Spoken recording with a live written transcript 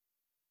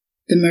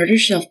The Murder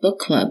Shelf Book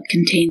Club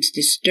contains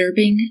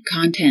disturbing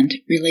content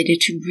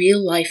related to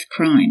real-life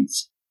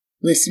crimes.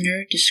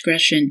 Listener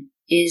discretion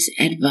is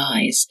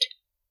advised.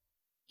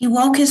 He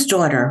woke his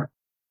daughter.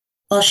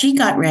 While she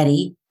got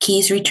ready,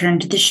 Keyes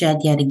returned to the shed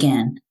yet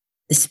again.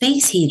 The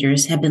space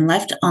heaters had been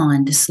left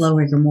on to slow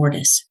rigor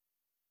mortis.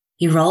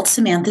 He rolled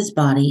Samantha's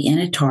body in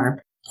a tarp,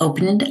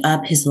 opened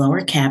up his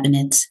lower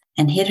cabinets,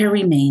 and hid her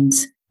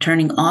remains,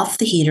 turning off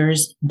the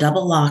heaters,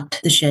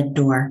 double-locked the shed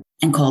door,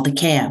 and called a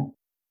cab.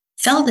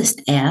 Feldis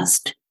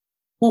asked,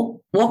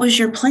 "Well, what was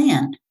your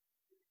plan?"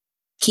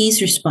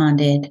 Keyes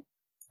responded,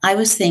 "I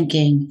was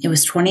thinking it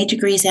was 20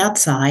 degrees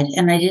outside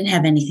and I didn't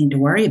have anything to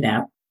worry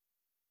about."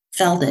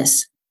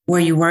 Feldis, "Were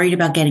you worried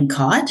about getting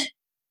caught?"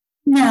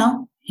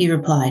 "No," he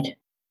replied.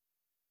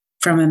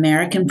 From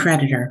American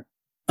Predator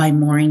by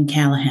Maureen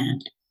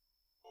Callahan.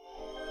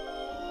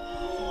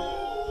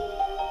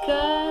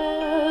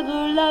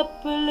 Cuddle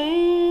up a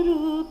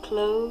little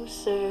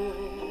closer,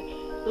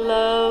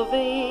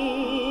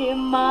 lovey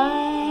mine.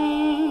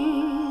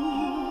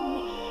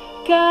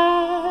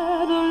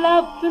 Cuddle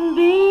up and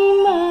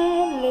be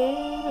my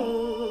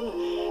little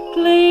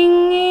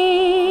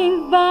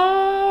clinging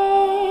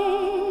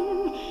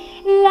vine.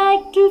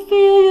 Like to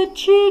feel your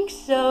cheeks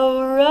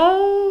so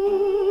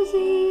rosy,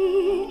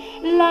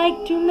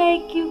 like to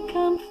make you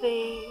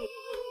comfy,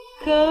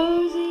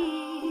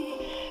 cozy,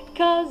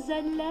 'cause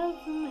I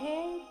love from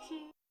head to...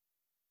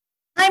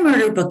 Hi,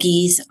 Murder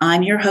Bookies.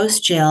 I'm your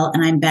host, Jill,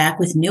 and I'm back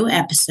with new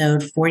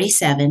episode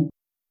 47,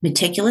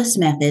 Meticulous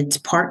Methods,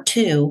 Part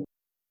 2,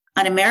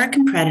 on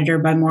American Predator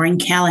by Maureen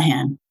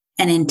Callahan,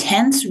 an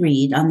intense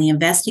read on the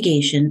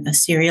investigation of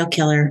serial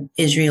killer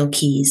Israel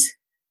Keyes.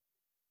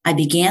 I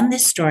began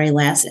this story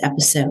last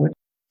episode,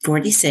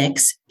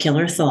 46,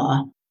 Killer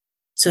Thaw,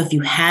 so if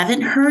you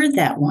haven't heard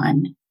that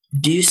one,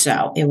 do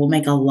so. It will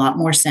make a lot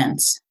more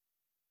sense.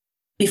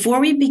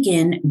 Before we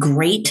begin,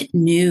 great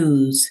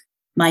news.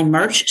 My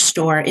merch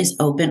store is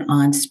open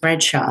on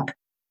Spreadshop.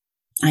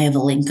 I have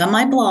a link on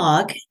my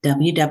blog,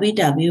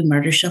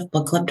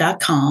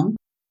 www.murdershelfbookclub.com,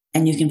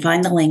 and you can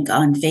find the link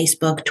on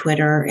Facebook,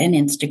 Twitter, and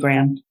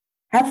Instagram.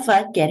 Have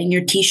fun getting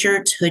your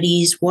t-shirts,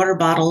 hoodies, water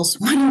bottles,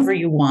 whatever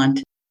you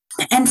want,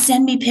 and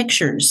send me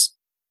pictures.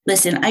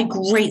 Listen, I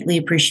greatly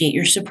appreciate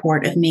your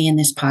support of me in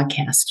this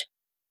podcast.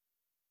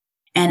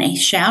 And a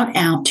shout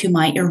out to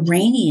my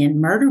Iranian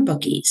murder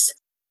bookies.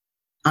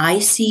 I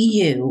see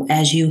you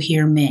as you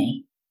hear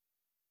me.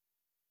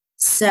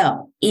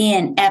 So,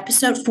 in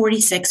episode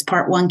 46,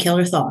 part 1,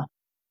 Killer Thaw,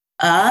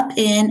 up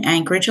in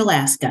Anchorage,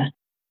 Alaska,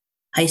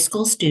 high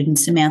school student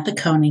Samantha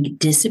Koenig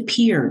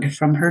disappeared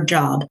from her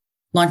job,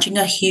 launching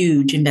a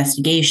huge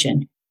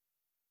investigation.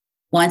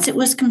 Once it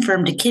was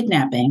confirmed a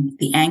kidnapping,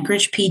 the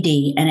Anchorage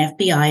PD and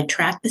FBI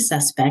tracked the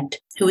suspect,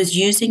 who was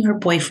using her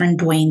boyfriend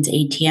Dwayne's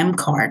ATM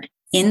card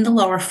in the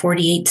lower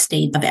 48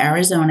 states of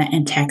Arizona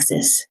and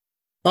Texas.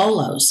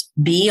 Bolos,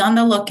 be on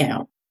the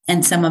lookout,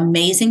 and some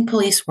amazing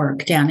police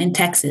work down in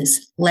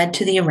Texas led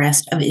to the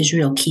arrest of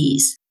Israel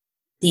Keyes.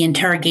 The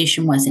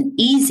interrogation wasn't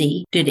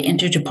easy due to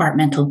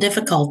interdepartmental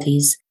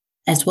difficulties,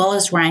 as well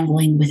as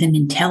wrangling with an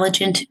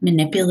intelligent,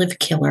 manipulative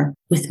killer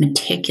with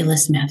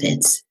meticulous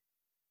methods.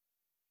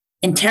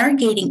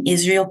 Interrogating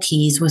Israel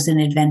Keyes was an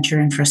adventure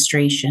and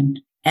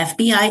frustration.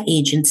 FBI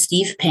agent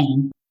Steve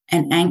Payne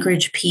and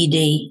Anchorage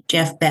PD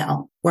Jeff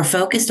Bell were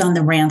focused on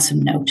the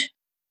ransom note,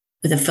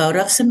 with a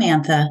photo of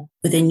Samantha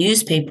with a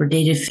newspaper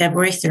dated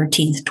February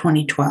 13th,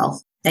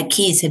 2012, that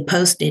Keyes had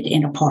posted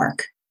in a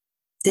park.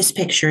 This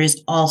picture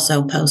is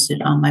also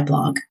posted on my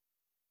blog.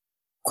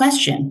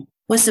 Question: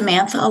 was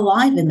Samantha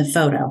alive in the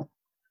photo?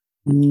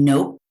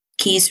 Nope,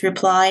 Keyes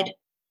replied.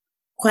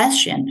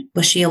 Question: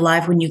 was she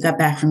alive when you got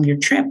back from your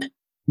trip?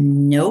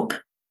 Nope.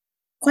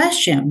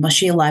 Question: was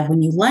she alive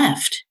when you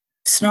left?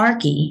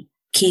 Snarky,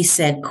 Keyes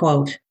said,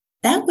 quote,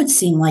 "That would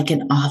seem like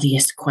an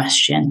obvious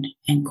question,"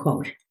 end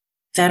quote.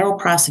 Federal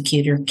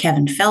prosecutor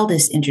Kevin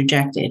Feldis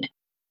interjected,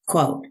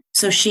 quote,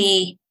 "So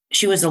she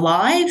was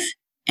alive?"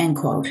 End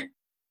quote.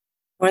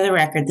 For the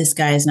record, this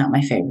guy is not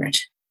my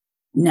favorite.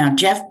 Now,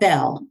 Jeff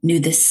Bell knew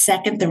the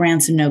second the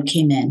ransom note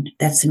came in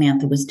that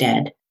Samantha was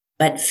dead,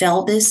 but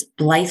Feldis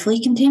blithely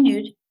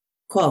continued,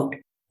 quote,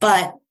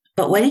 but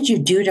what did you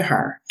do to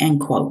her?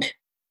 End quote.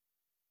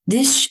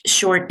 This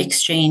short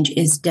exchange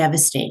is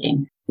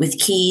devastating, with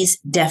Keyes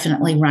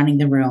definitely running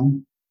the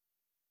room.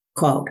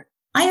 Quote,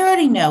 "I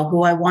already know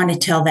who I want to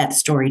tell that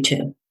story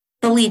to,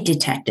 the lead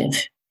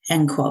detective,"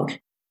 end quote,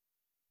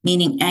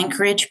 meaning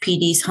Anchorage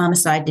PD's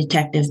homicide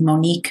detective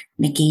Monique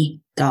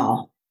Mickey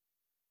Dahl.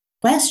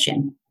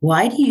 Question: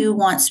 why do you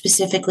want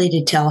specifically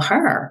to tell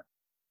her?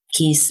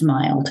 Keyes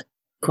smiled,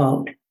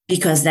 quote,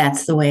 "because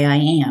that's the way I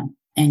am,"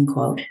 end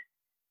quote.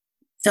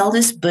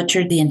 Feldis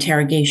butchered the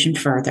interrogation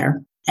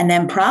further, and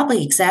then,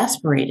 probably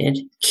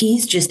exasperated,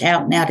 Keyes just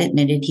out and out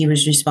admitted he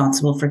was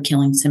responsible for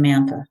killing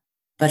Samantha.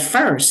 But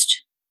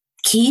first,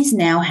 Keyes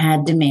now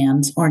had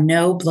demands or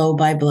no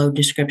blow-by-blow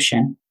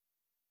description.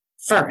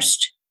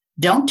 First,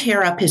 don't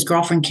tear up his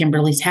girlfriend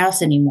Kimberly's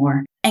house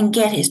anymore and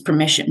get his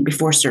permission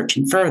before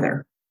searching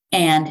further.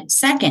 And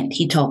second,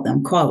 he told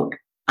them, quote,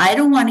 I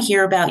don't want to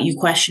hear about you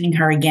questioning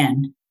her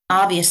again.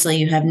 Obviously,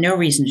 you have no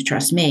reason to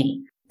trust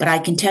me, but I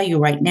can tell you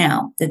right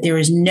now that there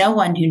is no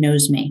one who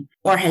knows me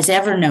or has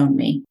ever known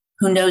me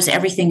who knows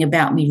everything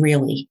about me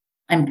really.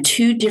 I'm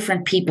two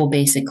different people,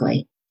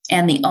 basically.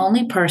 And the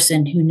only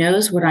person who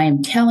knows what I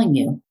am telling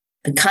you,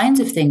 the kinds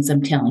of things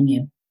I'm telling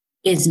you,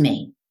 is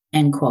me,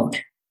 end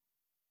quote.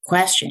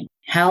 Question,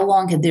 how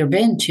long had there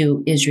been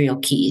two Israel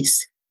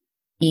Keys?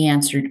 He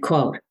answered,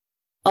 quote,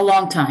 a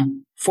long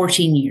time,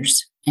 14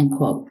 years, end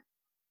quote.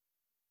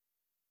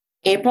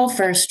 April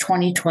 1st,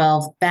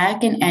 2012,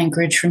 back in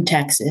Anchorage from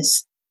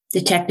Texas,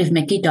 Detective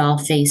Mickey Dahl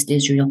faced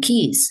Israel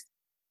Keys.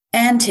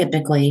 And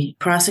typically,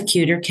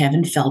 prosecutor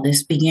Kevin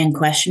Feldis began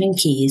questioning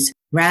Keys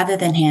rather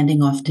than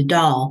handing off to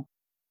Dahl,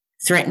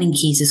 threatening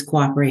Keys'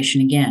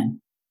 cooperation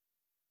again.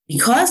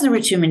 Because there were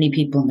too many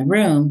people in the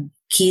room,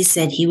 Keys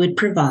said he would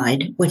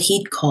provide what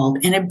he'd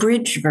called an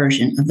abridged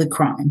version of the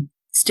crime,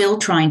 still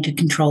trying to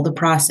control the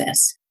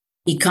process.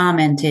 He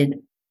commented,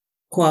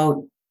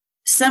 quote,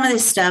 some of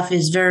this stuff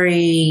is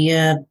very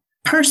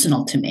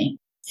personal to me,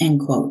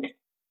 end quote.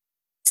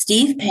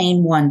 Steve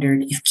Payne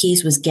wondered if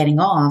Keys was getting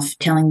off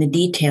telling the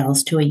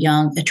details to a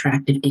young,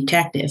 attractive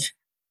detective.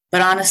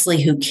 But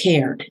honestly, who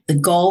cared? The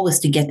goal was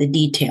to get the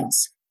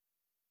details.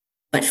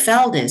 But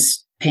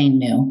Feldis, Payne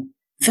knew,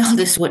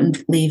 Feldis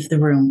wouldn't leave the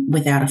room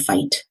without a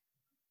fight.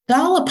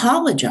 Dahl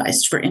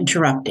apologized for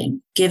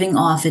interrupting, giving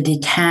off a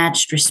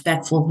detached,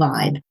 respectful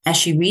vibe as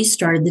she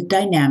restarted the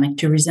dynamic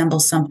to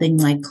resemble something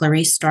like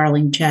Clarice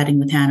Starling chatting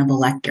with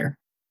Hannibal Lecter.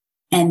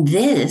 And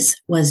this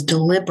was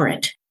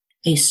deliberate,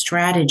 a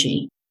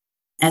strategy,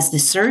 as the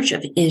search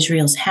of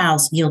Israel's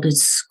house yielded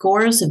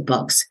scores of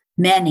books,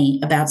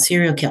 many about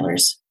serial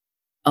killers.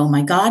 Oh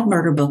my God,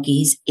 murder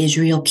bookies,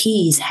 Israel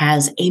Keys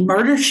has a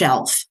murder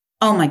shelf.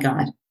 Oh my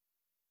God.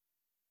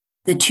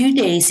 The 2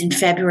 days in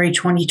February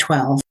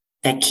 2012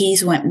 that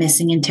Keys went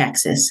missing in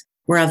Texas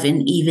were of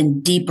an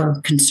even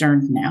deeper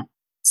concern now.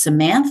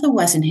 Samantha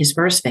wasn't his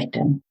first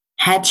victim.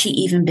 Had she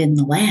even been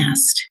the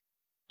last?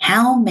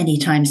 How many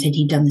times had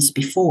he done this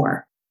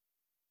before?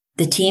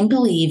 The team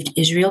believed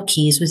Israel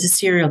Keys was a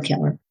serial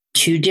killer,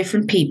 two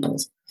different people,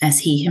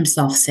 as he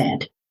himself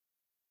said.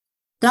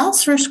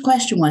 Dahl's first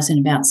question wasn't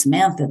about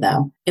Samantha,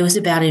 though. It was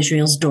about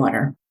Israel's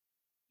daughter.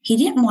 He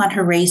didn't want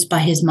her raised by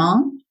his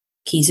mom?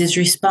 Keys'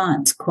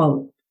 response,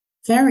 quote,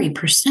 very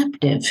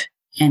perceptive,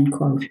 end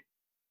quote.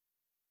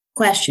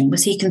 Question,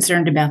 was he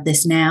concerned about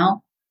this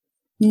now?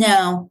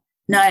 No,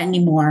 not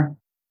anymore,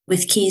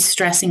 with Keys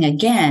stressing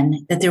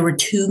again that there were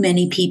too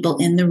many people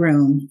in the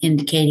room,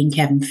 indicating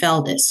Kevin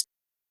Feldis.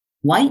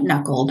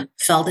 White-knuckled,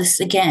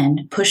 Feldis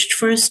again pushed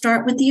for a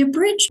start with the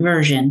abridged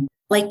version,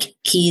 like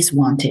Keys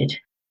wanted.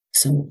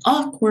 So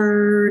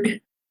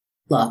awkward.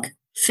 Look,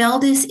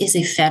 Feldis is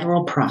a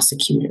federal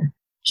prosecutor.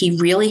 He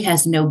really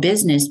has no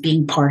business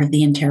being part of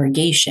the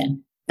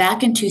interrogation.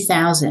 Back in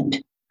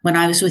 2000, when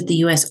I was with the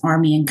U.S.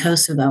 Army in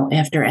Kosovo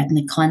after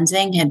ethnic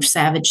cleansing had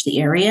savaged the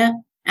area,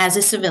 as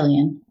a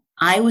civilian,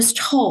 I was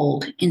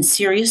told in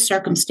serious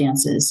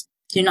circumstances,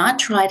 do not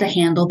try to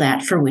handle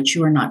that for which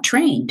you are not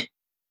trained.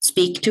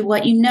 Speak to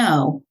what you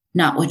know,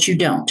 not what you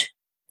don't.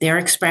 Their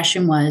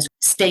expression was,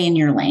 stay in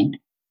your lane.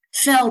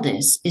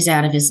 Feldis is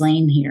out of his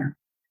lane here.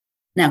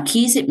 Now,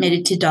 Keys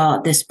admitted to Dahl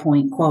at this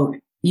point, quote,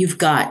 you've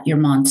got your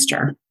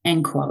monster,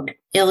 end quote,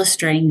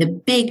 illustrating the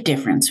big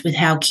difference with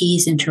how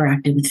Keys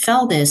interacted with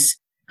Feldis,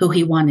 who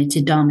he wanted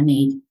to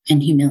dominate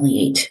and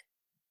humiliate.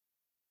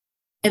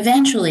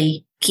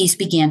 Eventually, Keys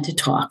began to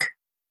talk.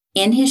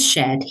 In his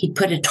shed, he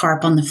put a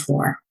tarp on the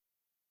floor.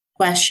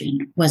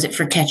 Question, was it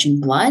for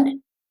catching blood?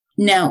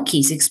 No,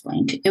 Keys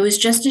explained. It was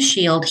just a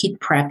shield he'd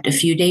prepped a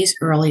few days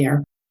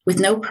earlier with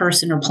no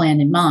person or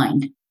plan in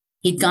mind.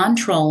 He'd gone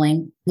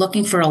trolling,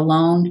 looking for a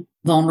lone,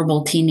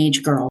 vulnerable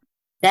teenage girl.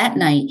 That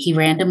night, he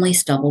randomly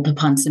stumbled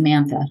upon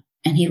Samantha,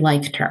 and he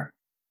liked her.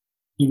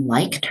 He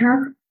liked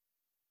her?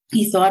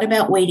 He thought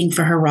about waiting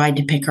for her ride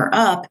to pick her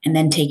up and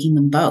then taking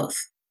them both.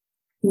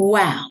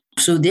 Wow.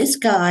 So this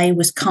guy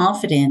was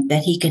confident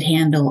that he could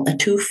handle a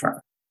twofer.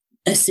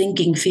 A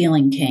sinking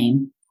feeling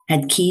came.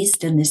 Had Keys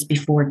done this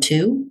before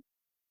too?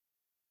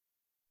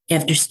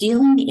 After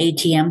stealing the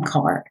ATM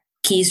card,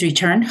 Keys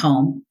returned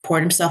home,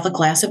 poured himself a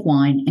glass of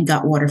wine, and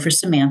got water for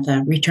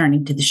Samantha,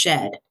 returning to the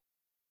shed.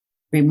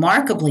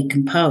 Remarkably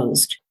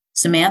composed,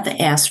 Samantha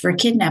asked for a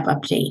kidnap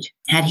update.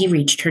 Had he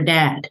reached her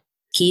dad?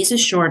 Keys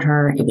assured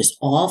her it was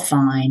all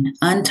fine,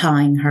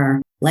 untying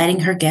her,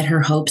 letting her get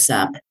her hopes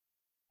up.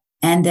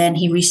 And then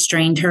he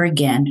restrained her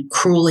again,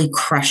 cruelly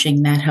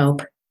crushing that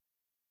hope.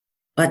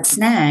 But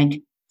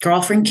snag,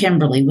 girlfriend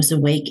Kimberly was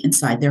awake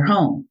inside their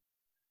home.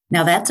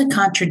 Now that's a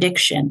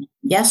contradiction.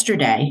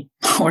 Yesterday,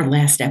 or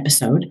last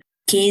episode,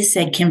 Keys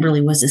said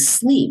Kimberly was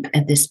asleep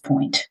at this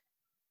point.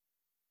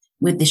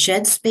 With the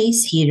shed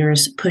space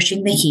heaters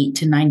pushing the heat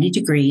to 90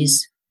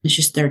 degrees, which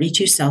is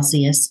 32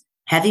 Celsius,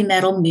 heavy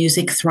metal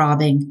music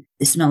throbbing,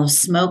 the smell of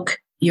smoke,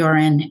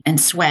 urine, and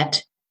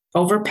sweat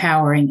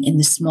overpowering in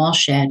the small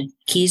shed,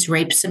 Keys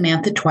raped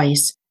Samantha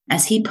twice,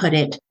 as he put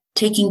it,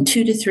 taking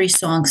 2 to 3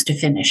 songs to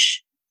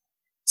finish.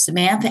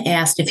 Samantha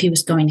asked if he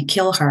was going to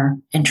kill her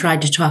and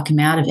tried to talk him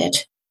out of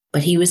it,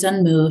 but he was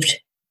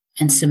unmoved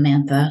and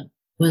Samantha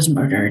was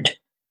murdered.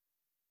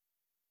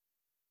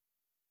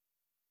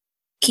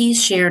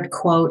 Keyes shared,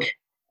 quote,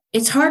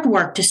 "It's hard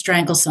work to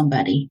strangle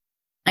somebody.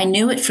 I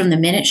knew it from the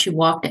minute she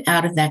walked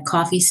out of that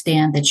coffee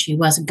stand that she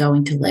wasn't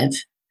going to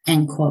live,"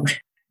 end quote.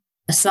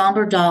 A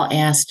somber doll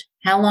asked,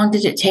 how long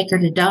did it take her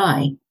to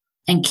die?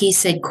 And Keyes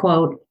said,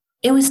 quote,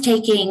 it's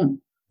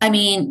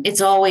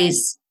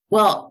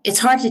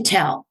hard to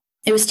tell.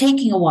 It was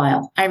taking a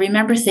while. I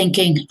remember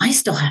thinking, I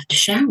still have to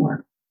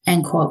shower,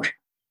 end quote.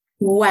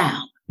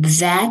 Wow,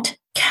 that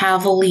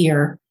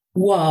cavalier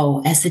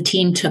whoa as the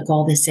team took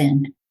all this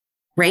in.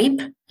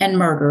 Rape and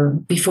murder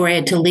before he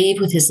had to leave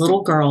with his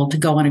little girl to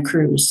go on a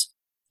cruise.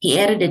 He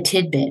added a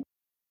tidbit.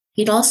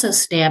 He'd also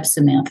stabbed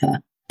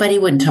Samantha, but he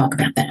wouldn't talk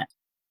about that.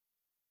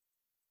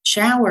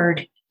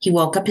 Showered, he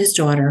woke up his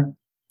daughter,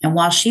 and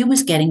while she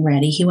was getting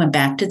ready, he went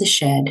back to the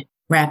shed,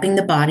 wrapping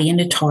the body in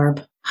a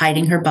tarp,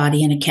 hiding her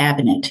body in a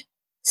cabinet.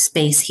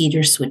 Space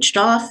heater switched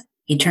off.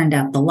 He turned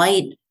out the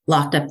light,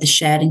 locked up the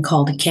shed, and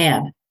called a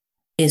cab.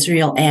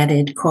 Israel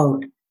added,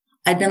 quote,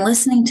 I'd been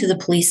listening to the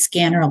police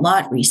scanner a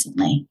lot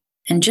recently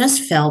and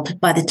just felt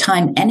by the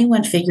time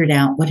anyone figured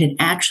out what had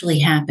actually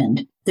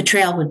happened, the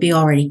trail would be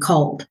already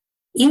cold.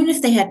 Even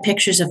if they had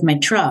pictures of my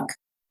truck,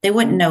 they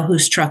wouldn't know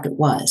whose truck it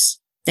was.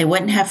 They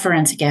wouldn't have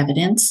forensic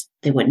evidence.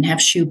 They wouldn't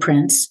have shoe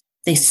prints.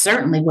 They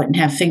certainly wouldn't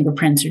have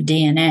fingerprints or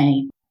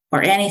DNA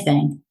or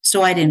anything,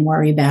 so I didn't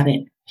worry about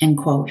it, end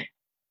quote.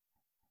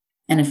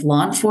 And if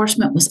law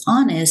enforcement was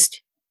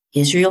honest,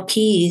 Israel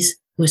Keyes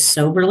was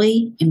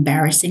soberly,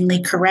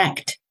 embarrassingly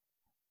correct.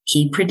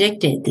 He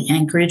predicted the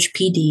Anchorage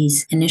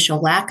PD's initial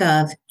lack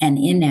of and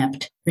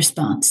inept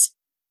response.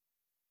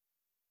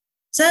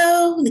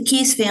 So the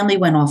Keyes family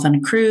went off on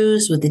a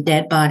cruise with the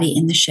dead body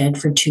in the shed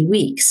for 2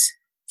 weeks.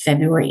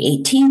 February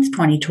 18th,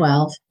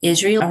 2012,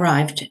 Israel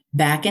arrived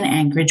back in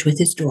Anchorage with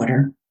his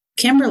daughter.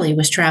 Kimberly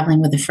was traveling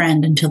with a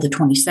friend until the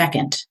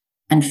 22nd.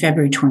 On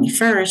February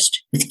 21st,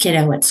 with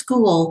kiddo at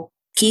school,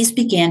 Keyes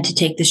began to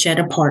take the shed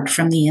apart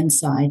from the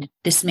inside,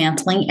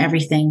 dismantling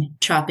everything,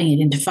 chopping it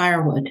into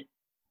firewood.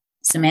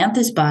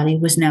 Samantha's body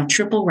was now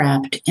triple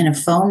wrapped in a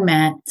foam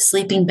mat,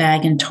 sleeping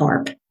bag, and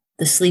tarp,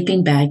 the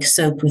sleeping bag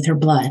soaked with her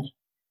blood.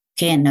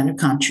 Okay, another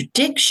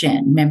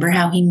contradiction. Remember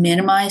how he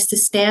minimized the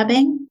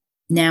stabbing?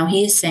 Now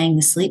he is saying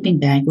the sleeping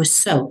bag was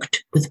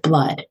soaked with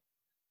blood.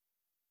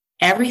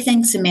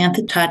 Everything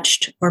Samantha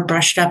touched or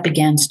brushed up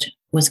against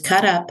was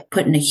cut up,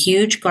 put in a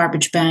huge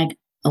garbage bag,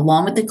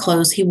 along with the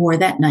clothes he wore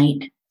that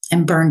night,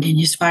 and burned in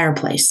his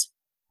fireplace.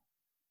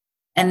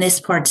 And this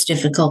part's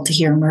difficult to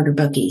hear, murder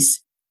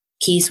bookies.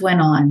 Keyes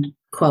went on,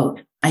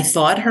 quote, I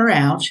thawed her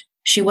out.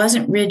 She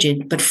wasn't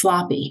rigid, but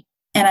floppy.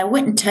 And I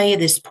wouldn't tell you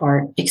this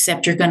part,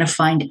 except you're going to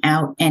find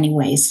out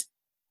anyways.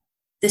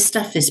 This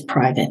stuff is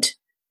private.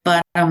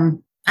 But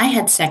I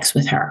had sex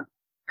with her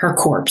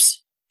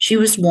corpse. She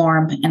was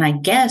warm, and I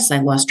guess I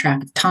lost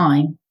track of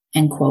time,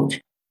 end quote,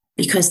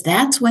 because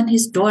that's when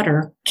his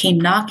daughter came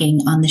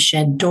knocking on the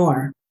shed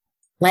door.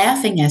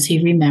 Laughing as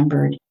he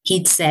remembered,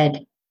 he'd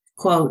said,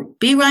 quote,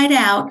 be right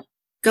out,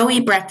 go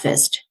eat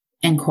breakfast,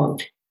 end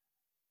quote.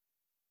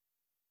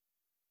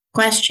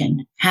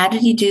 Question, how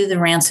did he do the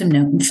ransom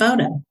note and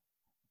photo?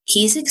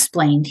 Keyes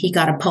explained he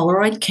got a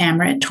Polaroid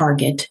camera at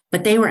Target,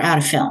 but they were out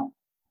of film.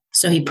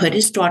 So he put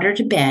his daughter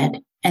to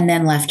bed and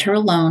then left her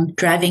alone,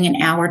 driving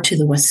an hour to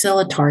the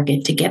Wasilla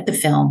Target to get the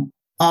film,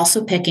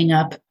 also picking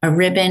up a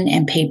ribbon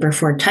and paper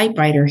for a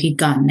typewriter he'd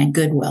gotten at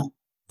Goodwill.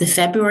 The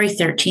February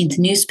 13th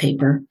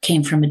newspaper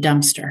came from a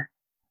dumpster.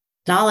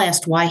 Dahl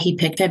asked why he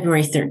picked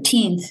February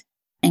 13th,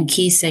 and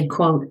Keyes said,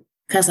 quote,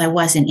 because I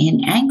wasn't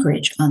in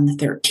Anchorage on the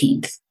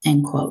 13th,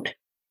 end quote.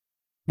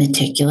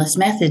 Meticulous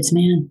methods,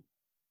 man.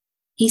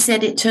 He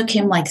said it took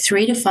him like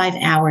 3 to 5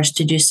 hours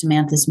to do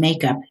Samantha's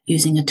makeup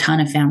using a ton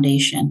of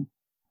foundation.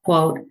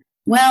 Quote,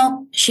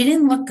 well, she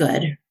didn't look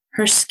good.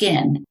 Her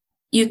skin.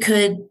 You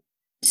could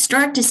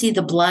start to see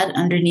the blood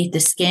underneath the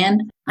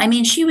skin. I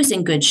mean, she was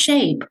in good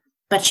shape,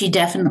 but she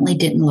definitely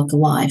didn't look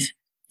alive,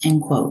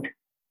 end quote.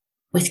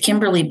 With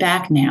Kimberly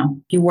back now,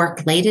 he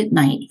worked late at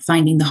night,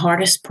 finding the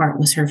hardest part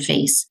was her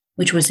face,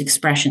 which was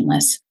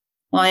expressionless.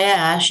 Well,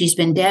 yeah, she's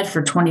been dead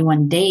for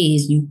 21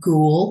 days, you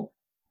ghoul.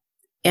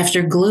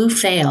 After glue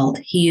failed,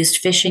 he used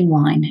fishing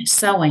line,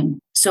 sewing,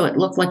 so it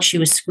looked like she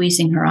was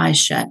squeezing her eyes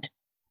shut.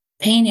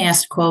 Payne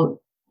asked, quote,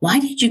 why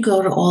did you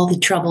go to all the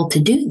trouble to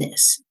do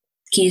this?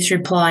 Keyes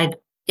replied,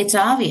 it's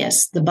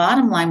obvious. The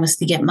bottom line was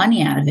to get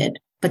money out of it,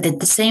 but at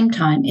the same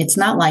time, it's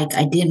not like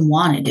I didn't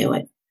want to do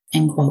it,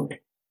 end quote.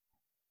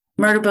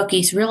 Murder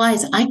bookies,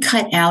 realize I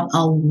cut out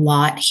a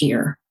lot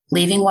here,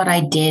 leaving what I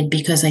did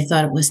because I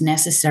thought it was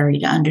necessary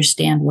to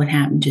understand what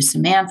happened to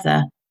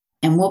Samantha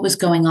and what was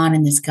going on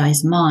in this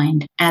guy's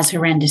mind, as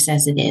horrendous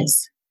as it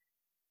is.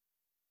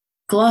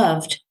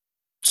 Gloved,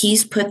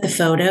 Keyes put the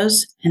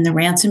photos and the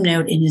ransom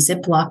note in a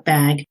Ziploc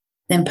bag,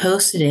 then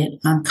posted it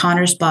on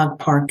Connors Bog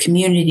Park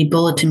community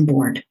bulletin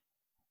board.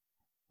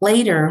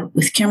 Later,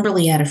 with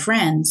Kimberly at a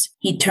friend's,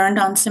 he turned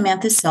on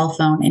Samantha's cell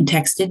phone and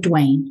texted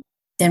Dwayne.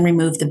 then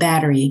removed the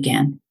battery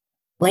again.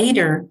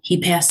 Later,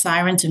 he passed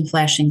sirens and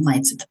flashing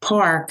lights at the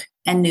park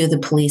and knew the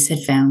police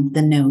had found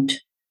the note.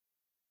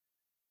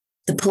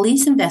 The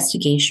police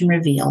investigation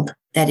revealed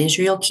that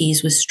Israel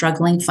Keys was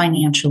struggling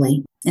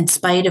financially in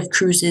spite of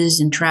cruises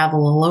and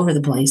travel all over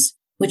the place,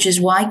 which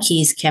is why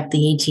Keys kept the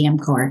ATM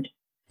card,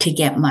 to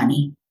get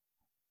money.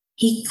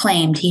 He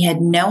claimed he had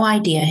no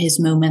idea his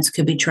movements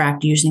could be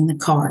tracked using the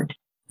card,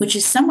 which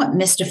is somewhat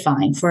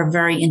mystifying for a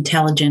very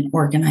intelligent,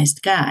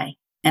 organized guy,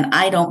 and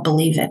I don't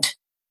believe it.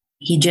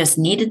 He just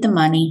needed the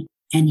money,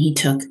 and he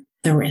took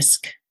the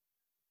risk.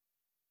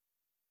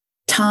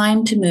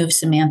 Time to move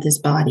Samantha's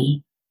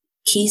body.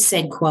 Keys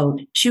said,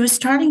 quote, "She was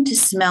starting to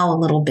smell a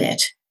little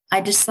bit.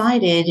 I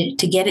decided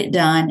to get it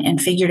done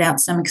and figured out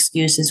some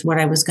excuses what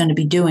I was going to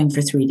be doing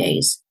for 3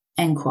 days,"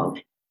 end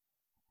quote.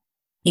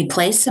 He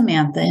placed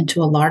Samantha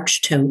into a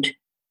large tote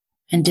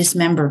and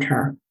dismembered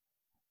her.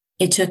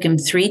 It took him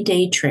 3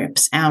 day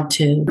trips out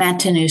to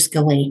Meticulous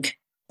Lake,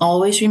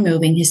 always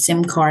removing his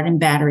SIM card and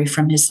battery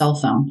from his cell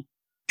phone,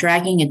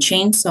 dragging a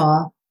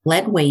chainsaw,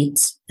 lead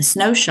weights, a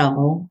snow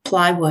shovel,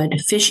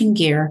 plywood, fishing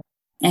gear,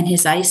 and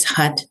his ice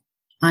hut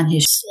on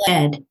his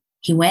sled.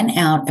 He went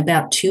out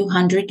about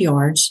 200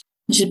 yards,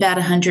 which is about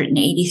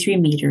 183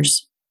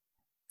 meters.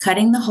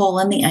 Cutting the hole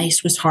in the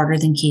ice was harder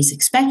than Keys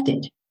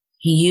expected.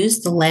 He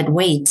used the lead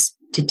weights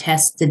to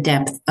test the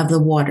depth of the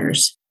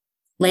waters.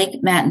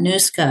 Lake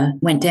Matanuska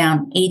went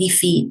down 80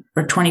 feet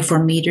or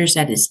 24 meters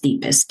at its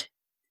deepest.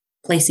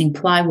 Placing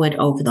plywood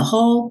over the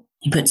hole,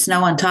 he put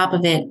snow on top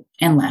of it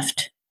and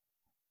left.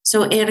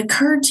 So it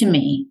occurred to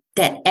me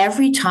that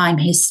every time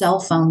his cell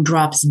phone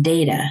drops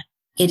data,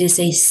 it is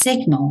a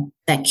signal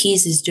that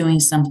Keys is doing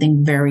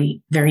something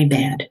very, very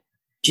bad.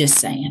 Just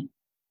saying.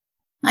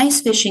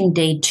 Ice fishing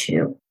day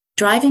 2.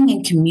 Driving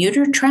in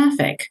commuter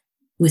traffic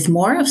with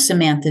more of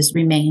Samantha's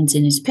remains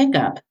in his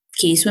pickup,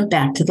 Keys went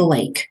back to the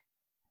lake.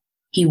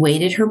 He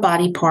weighted her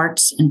body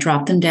parts and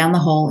dropped them down the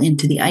hole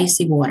into the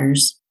icy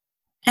waters.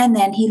 And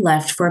then he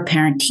left for a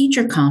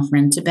parent-teacher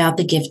conference about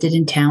the Gifted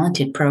and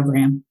Talented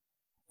program.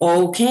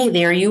 Okay,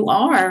 there you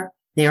are.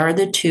 There are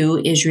the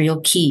 2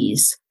 Israel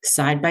Keys,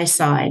 side by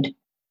side.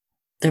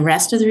 The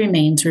rest of the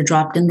remains were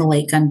dropped in the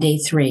lake on day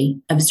 3,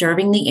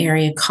 observing the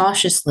area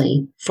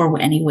cautiously for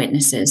any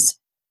witnesses.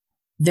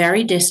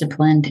 Very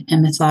disciplined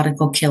and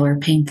methodical killer,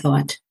 Payne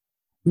thought.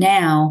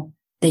 Now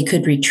they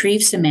could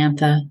retrieve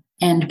Samantha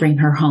and bring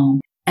her home,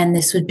 and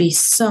this would be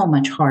so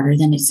much harder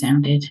than it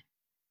sounded.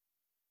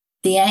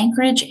 The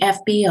Anchorage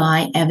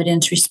FBI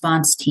Evidence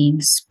Response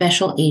Team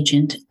Special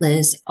Agent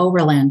Liz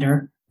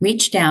Oberlander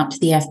reached out to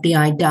the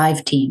FBI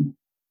dive team.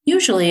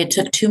 Usually it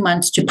took 2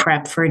 months to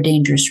prep for a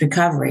dangerous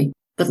recovery,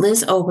 but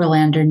Liz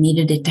Oberlander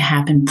needed it to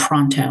happen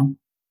pronto.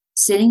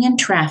 Sitting in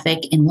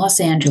traffic in Los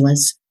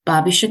Angeles,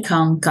 Bobby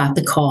Chacon got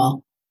the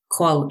call.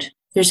 Quote,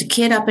 "There's a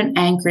kid up in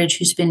Anchorage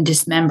who's been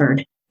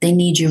dismembered. They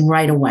need you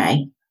right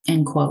away,"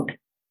 end quote.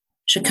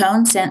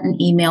 Chacon sent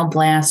an email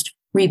blast,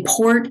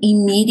 "Report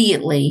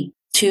immediately,"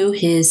 to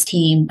his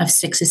team of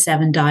 6 or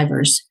 7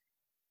 divers.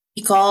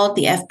 He called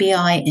the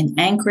FBI in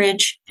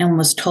Anchorage and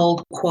was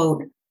told,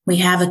 quote, "We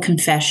have a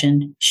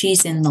confession.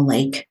 She's in the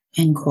lake,"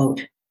 end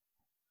quote.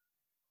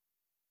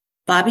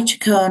 Bobby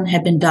Chacon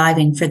had been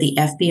diving for the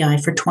FBI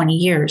for 20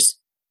 years,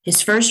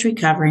 his first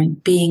recovery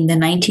being the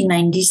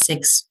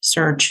 1996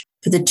 search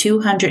for the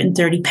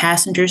 230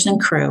 passengers and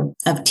crew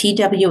of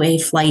TWA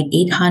Flight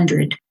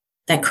 800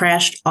 that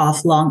crashed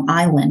off Long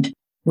Island,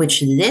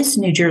 which this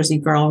New Jersey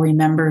girl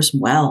remembers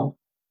well.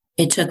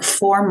 It took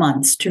 4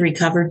 months to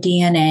recover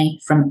DNA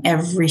from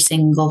every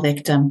single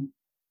victim.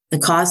 The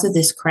cause of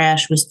this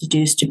crash was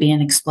deduced to be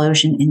an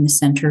explosion in the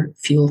center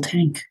fuel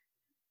tank.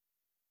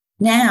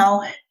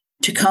 Now,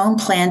 Chacon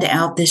planned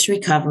out this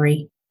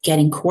recovery,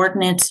 getting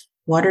coordinates,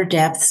 water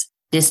depths,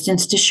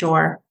 distance to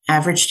shore,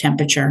 average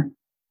temperature.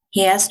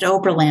 He asked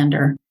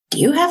Oberlander, "Do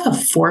you have a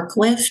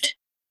forklift?"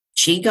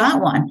 She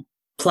got one,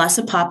 plus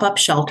a pop-up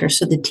shelter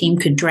so the team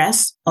could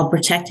dress while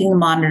protecting the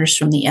monitors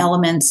from the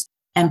elements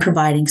and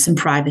providing some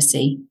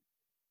privacy.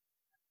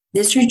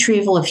 This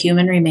retrieval of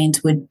human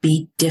remains would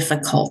be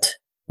difficult.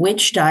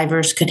 Which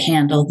divers could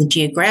handle the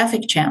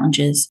geographic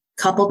challenges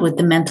coupled with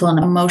the mental and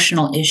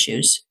emotional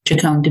issues?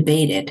 Chacon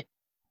debated.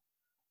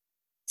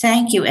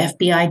 "Thank you,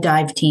 FBI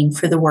dive team,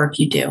 for the work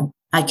you do.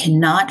 I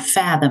cannot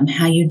fathom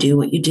how you do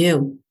what you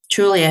do.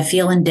 Truly, I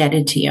feel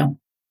indebted to you."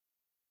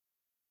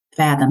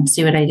 Fathom.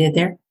 See what I did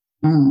there?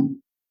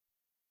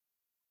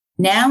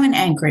 Now in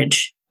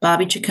Anchorage,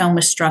 Bobby Chacon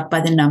was struck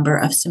by the number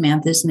of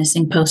Samantha's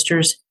missing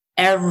posters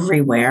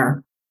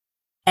everywhere.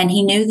 And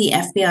he knew the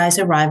FBI's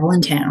arrival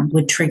in town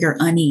would trigger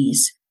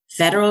unease.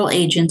 Federal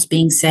agents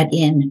being set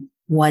in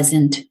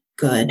wasn't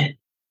good.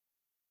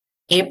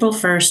 April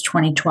 1st,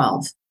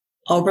 2012.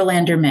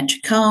 Oberlander met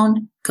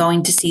Chacon,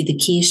 going to see the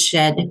Keys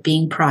shed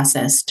being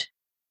processed.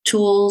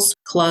 Tools,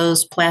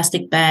 clothes,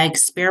 plastic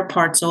bags, spare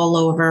parts all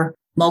over,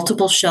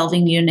 multiple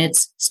shelving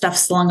units, stuff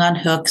slung on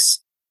hooks.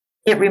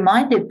 It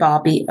reminded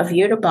Bobby of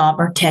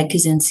Unabomber Ted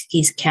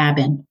Kaczynski's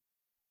cabin.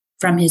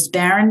 From his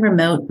barren,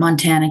 remote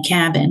Montana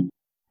cabin,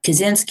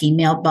 Kaczynski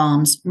mailed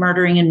bombs,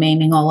 murdering and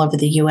maiming all over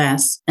the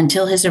U.S.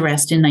 until his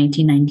arrest in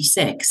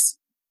 1996.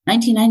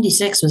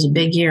 1996 was a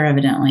big year,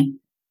 evidently.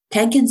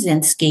 Ted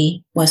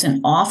Kaczynski was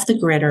an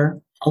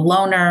off-the-gritter, a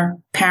loner,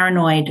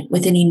 paranoid,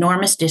 with an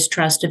enormous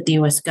distrust of the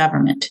U.S.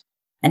 government.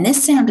 And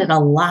this sounded a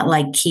lot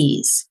like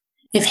Keyes.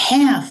 If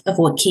half of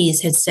what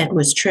Keyes had said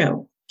was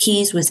true,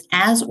 Keyes was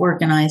as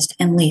organized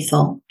and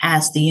lethal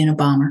as the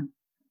Unabomber.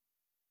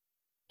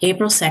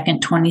 April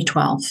 2nd,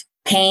 2012.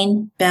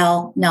 Payne,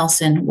 Bell,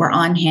 Nelson were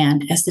on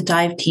hand as the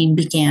dive team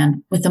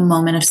began with a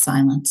moment of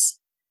silence.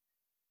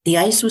 The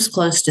ice was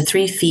close to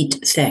 3 feet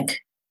thick.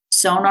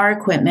 Sonar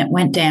equipment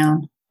went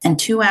down, and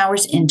 2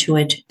 hours into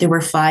it, there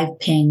were 5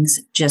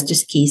 pings, just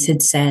as Keyes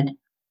had said.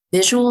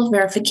 Visual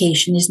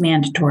verification is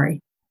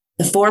mandatory.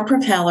 The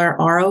 4-propeller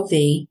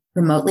ROV,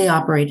 remotely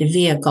operated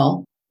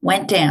vehicle,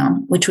 went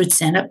down, which would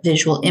send up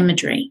visual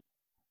imagery.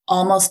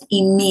 Almost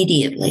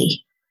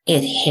immediately,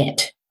 it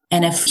hit,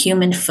 and a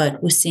human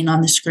foot was seen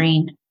on the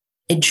screen.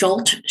 A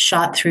jolt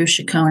shot through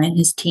Chacon and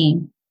his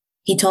team.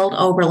 He told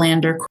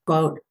Oberlander,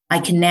 quote, "I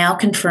can now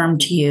confirm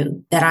to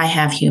you that I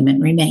have human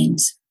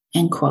remains,"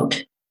 end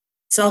quote.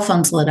 Cell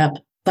phones lit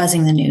up,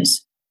 buzzing the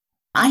news.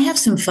 I have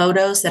some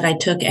photos that I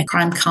took at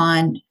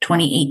CrimeCon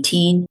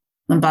 2018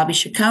 when Bobby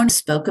Chacon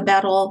spoke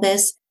about all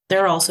this.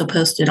 They're also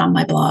posted on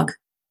my blog.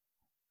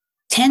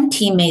 10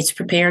 teammates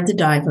prepared the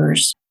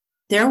divers.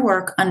 Their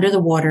work under the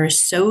water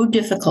is so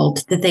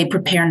difficult that they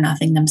prepare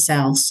nothing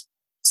themselves.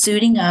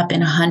 Suiting up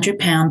in 100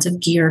 pounds of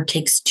gear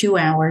takes 2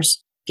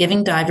 hours,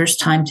 giving divers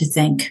time to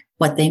think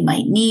what they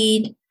might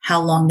need,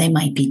 how long they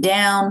might be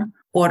down,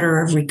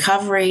 order of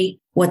recovery,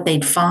 what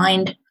they'd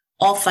find,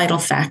 all vital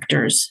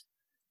factors.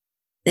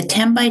 The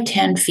 10 by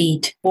 10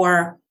 feet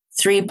or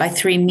 3 by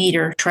 3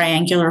 meter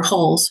triangular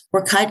holes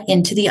were cut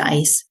into the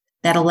ice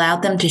that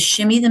allowed them to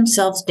shimmy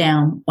themselves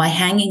down while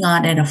hanging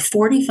on at a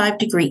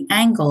 45-degree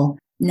angle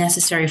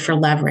necessary for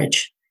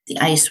leverage. The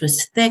ice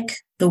was thick,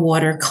 the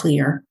water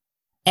clear,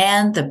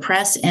 and the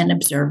press and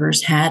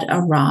observers had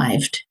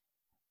arrived.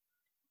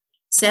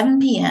 7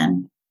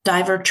 p.m.,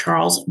 diver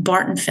Charles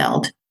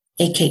Bartenfeld,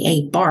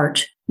 aka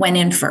Bart, went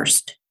in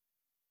first.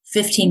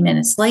 15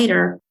 minutes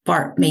later,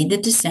 Bart made the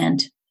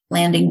descent,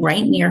 landing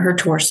right near her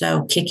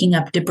torso, kicking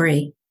up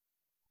debris.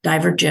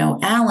 Diver Joe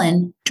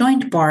Allen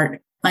joined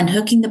Bart,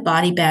 unhooking the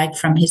body bag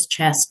from his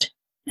chest,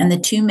 and the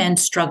 2 men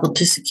struggled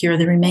to secure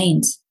the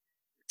remains.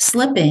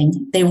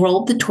 Slipping, they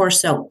rolled the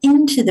torso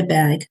into the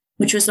bag,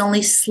 which was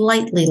only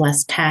slightly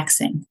less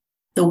taxing.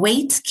 The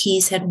weights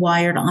Keyes had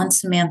wired on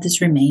Samantha's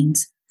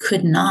remains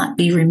could not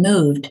be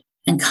removed,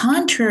 and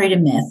contrary to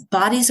myth,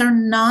 bodies are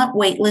not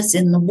weightless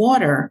in the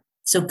water,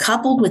 so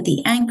coupled with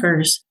the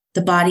anchors,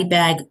 the body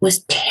bag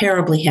was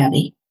terribly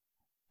heavy.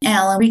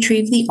 Allen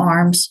retrieved the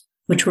arms,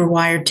 which were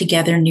wired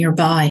together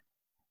nearby.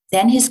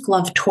 Then his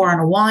glove tore on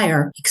a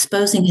wire,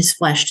 exposing his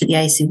flesh to the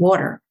icy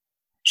water.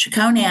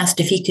 Chacon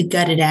asked if he could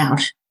gut it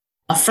out.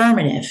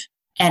 Affirmative,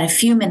 and a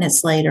few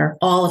minutes later,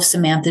 all of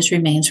Samantha's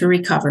remains were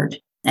recovered,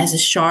 as a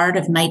shard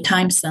of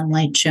nighttime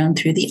sunlight shone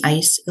through the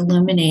ice,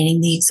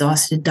 illuminating the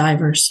exhausted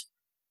divers.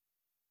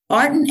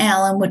 Bart and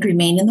Allen would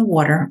remain in the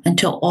water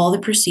until all the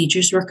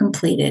procedures were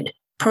completed,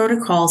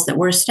 protocols that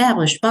were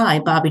established by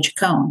Bobby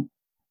Chacon.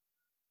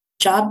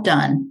 Job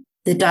done.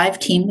 The dive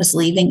team was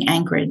leaving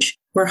Anchorage,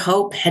 where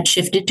hope had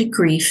shifted to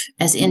grief,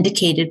 as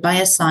indicated by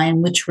a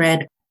sign which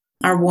read,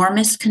 "Our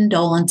warmest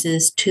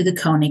condolences to the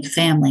Koenig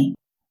family."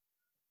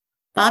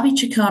 Bobby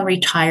Chacon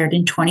retired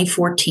in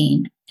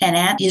 2014, and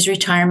at his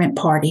retirement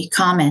party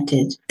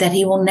commented that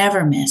he will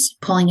never miss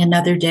pulling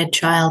another dead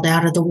child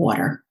out of the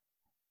water.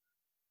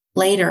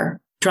 Later,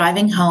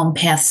 driving home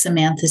past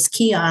Samantha's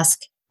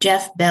kiosk,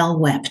 Jeff Bell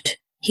wept.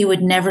 He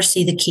would never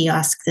see the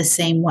kiosk the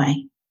same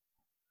way.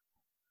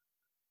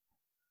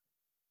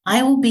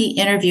 I will be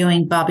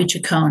interviewing Bobby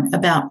Chacon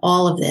about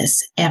all of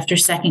this after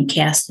Second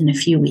Cast in a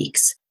few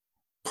weeks.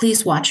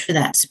 Please watch for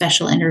that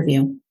special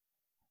interview.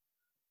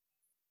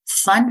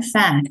 Fun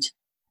fact,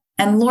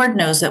 and Lord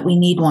knows that we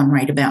need one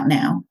right about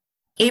now,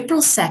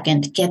 April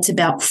 2nd gets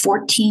about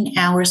 14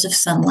 hours of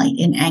sunlight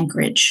in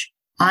Anchorage.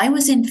 I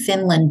was in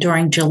Finland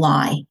during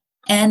July,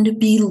 and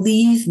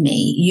believe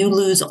me, you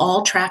lose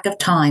all track of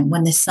time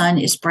when the sun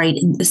is bright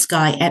in the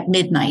sky at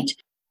midnight.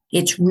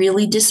 It's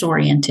really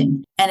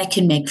disorienting, and it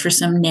can make for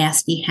some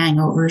nasty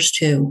hangovers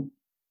too.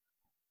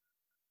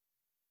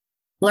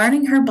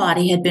 Learning her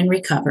body had been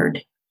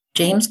recovered,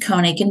 James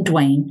Koenig and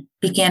Dwayne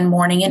began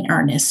mourning in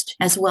earnest,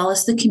 as well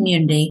as the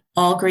community,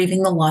 all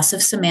grieving the loss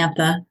of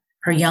Samantha,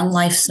 her young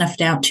life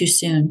snuffed out too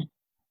soon.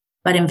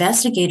 But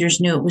investigators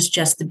knew it was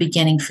just the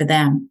beginning for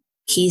them.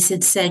 Keyes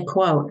had said,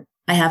 quote,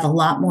 "I have a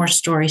lot more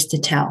stories to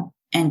tell,"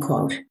 end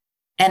quote.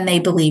 And they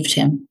believed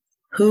him.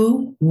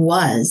 Who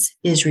was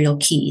Israel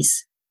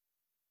Keyes?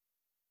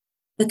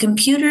 The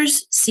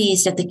computers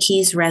seized at the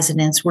Keyes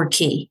residence were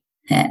key.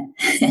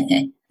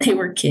 They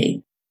were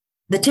key.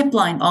 The tip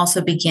line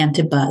also began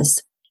to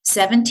buzz.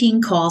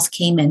 17 calls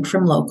came in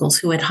from locals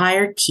who had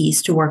hired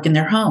Keyes to work in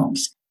their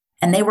homes,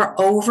 and they were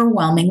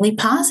overwhelmingly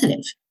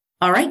positive.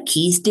 All right,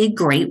 Keyes did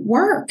great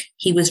work.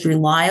 He was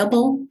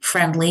reliable,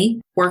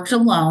 friendly, worked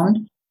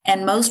alone,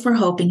 and most were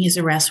hoping his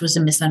arrest was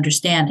a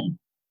misunderstanding.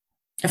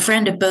 A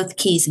friend of both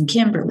Keyes and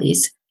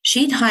Kimberly's,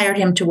 she'd hired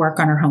him to work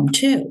on her home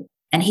too,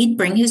 and he'd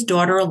bring his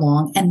daughter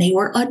along, and they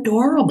were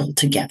adorable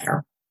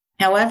together.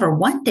 However,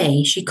 one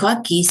day she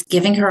caught Keyes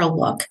giving her a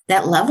look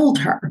that leveled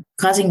her,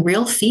 causing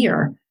real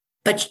fear,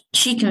 but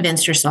she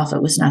convinced herself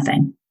it was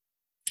nothing.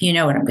 You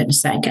know what I'm going to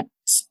say,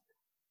 guys.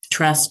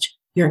 Trust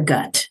your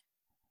gut.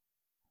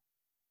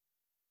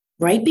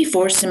 Right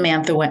before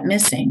Samantha went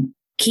missing,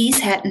 Keyes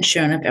hadn't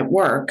shown up at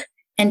work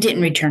and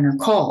didn't return her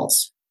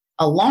calls.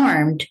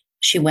 Alarmed,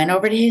 she went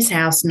over to his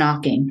house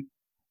knocking.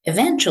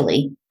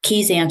 Eventually,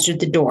 Keyes answered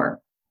the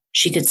door.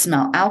 She could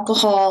smell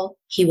alcohol.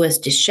 He was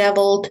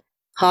disheveled,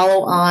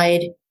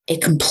 hollow-eyed, a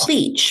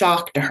complete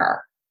shock to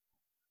her.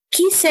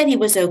 Keyes said he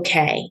was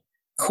okay.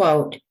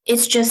 Quote,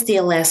 "It's just the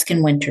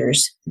Alaskan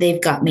winters.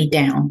 They've got me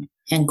down,"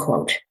 end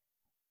quote.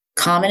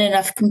 Common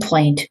enough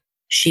complaint,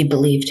 she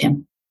believed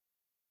him.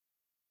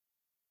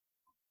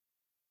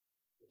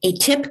 A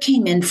tip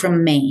came in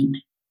from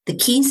Maine. The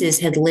Keyes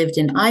had lived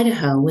in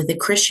Idaho with a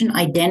Christian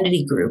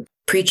identity group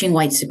preaching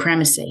white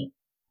supremacy.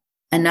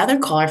 Another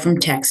caller from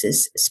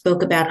Texas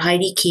spoke about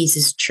Heidi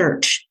Keyes'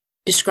 church,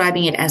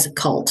 describing it as a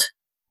cult.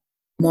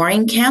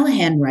 Maureen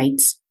Callahan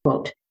writes,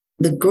 quote,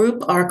 "The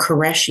group are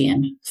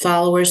Koreshian,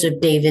 followers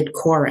of David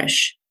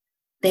Koresh.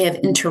 They have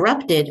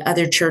interrupted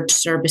other church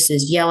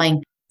services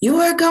yelling, 'You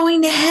are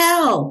going to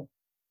hell!'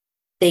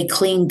 They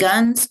clean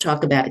guns,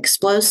 talk about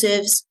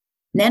explosives.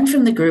 Men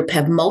from the group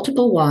have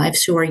multiple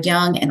wives who are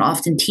young and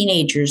often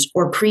teenagers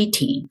or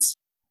preteens.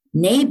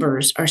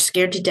 Neighbors are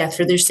scared to death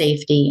for their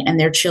safety and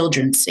their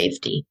children's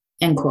safety,"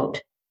 end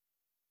quote.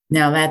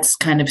 Now that's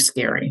kind of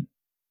scary.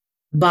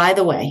 By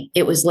the way,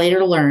 it was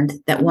later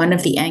learned that one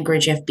of the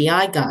Anchorage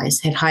FBI guys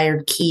had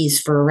hired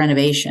Keyes for a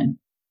renovation.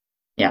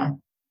 Yeah.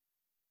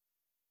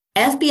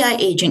 FBI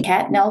agent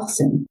Kat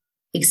Nelson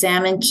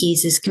examined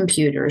Keyes'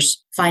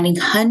 computers, finding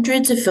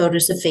hundreds of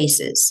photos of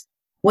faces.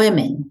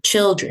 Women,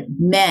 children,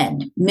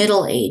 men,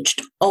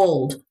 middle-aged,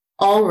 old,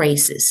 all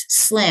races,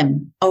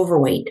 slim,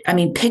 overweight. I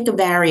mean, pick a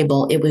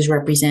variable, it was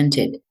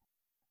represented.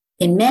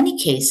 In many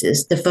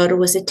cases, the photo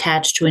was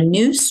attached to a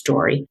news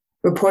story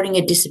reporting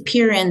a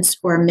disappearance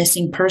or a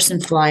missing person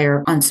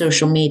flyer on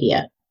social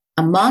media.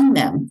 Among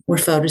them were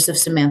photos of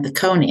Samantha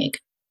Koenig.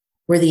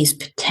 Were these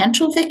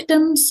potential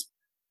victims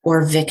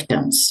or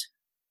victims?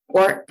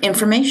 Or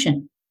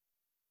information?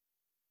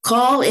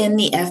 Call in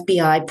the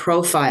FBI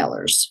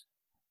profilers.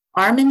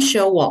 Armin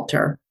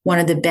Showalter, one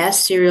of the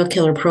best serial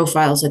killer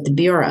profiles at the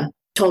Bureau,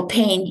 told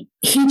Payne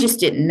he just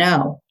didn't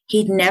know.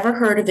 He'd never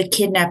heard of a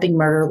kidnapping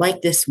murder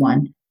like this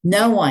one.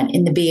 No one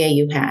in the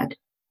BAU had.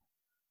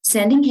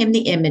 Sending him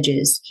the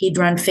images, he'd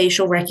run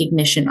facial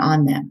recognition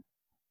on them.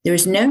 There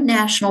was no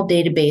national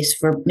database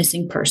for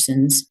missing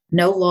persons,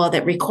 no law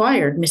that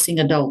required missing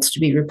adults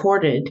to be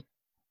reported,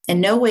 and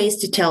no ways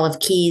to tell if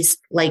Keyes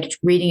liked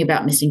reading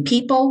about missing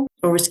people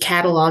or was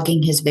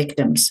cataloging his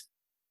victims.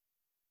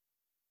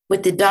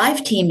 With the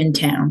dive team in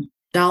town,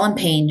 Dahl and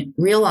Payne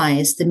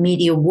realized the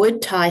media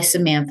would tie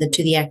Samantha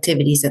to the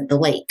activities at the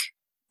lake.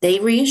 They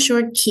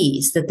reassured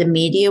Keyes that the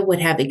media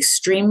would have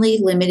extremely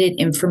limited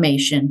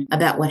information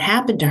about what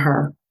happened to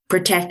her,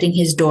 protecting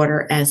his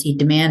daughter as he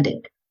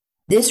demanded.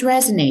 This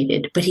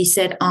resonated, but he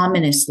said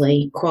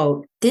ominously,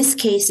 quote, "This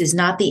case is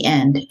not the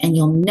end, and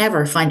you'll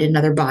never find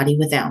another body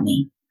without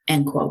me,"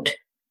 end quote.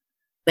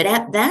 But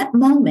at that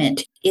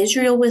moment,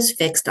 Israel was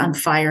fixed on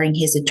firing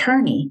his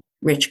attorney,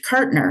 Rich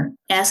Kurtner,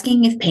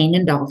 asking if Payne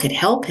and Dahl could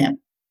help him.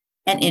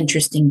 An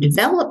interesting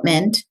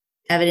development,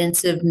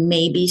 evidence of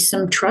maybe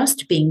some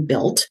trust being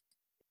built,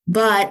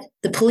 but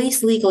the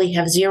police legally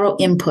have zero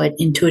input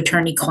into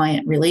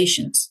attorney-client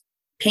relations.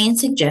 Payne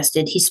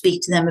suggested he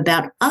speak to them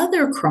about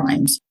other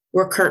crimes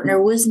where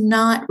Kurtner was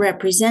not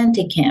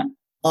representing him.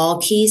 All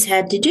Keyes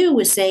had to do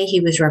was say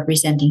he was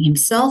representing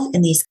himself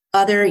in these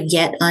other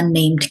yet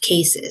unnamed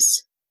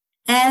cases.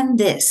 And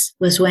this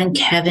was when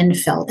Kevin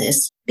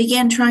Feldis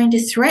began trying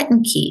to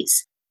threaten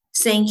Keyes,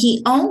 saying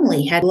he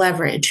only had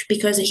leverage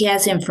because he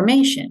has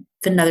information.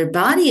 If another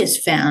body is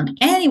found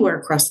anywhere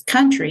across the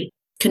country,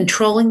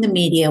 controlling the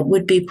media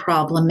would be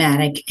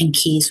problematic and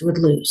Keyes would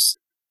lose.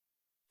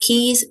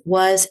 Keyes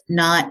was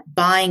not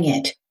buying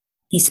it.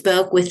 He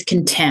spoke with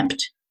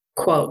contempt.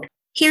 Quote,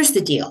 "Here's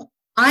the deal.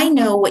 I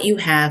know what you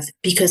have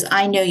because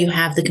I know you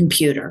have the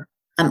computer.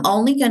 I'm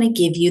only going to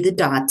give you the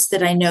dots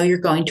that I know you're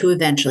going to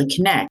eventually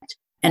connect.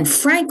 And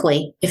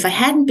frankly, if I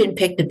hadn't been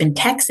picked up in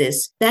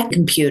Texas, that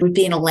computer would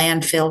be in a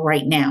landfill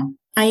right now.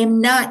 I am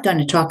not going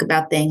to talk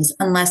about things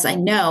unless I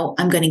know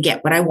I'm going to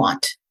get what I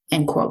want,"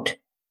 end quote.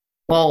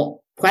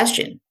 Well,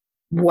 question,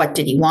 what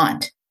did he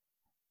want?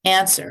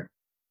 Answer,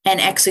 an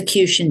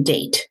execution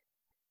date.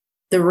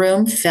 The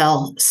room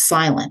fell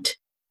silent.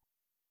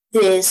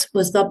 This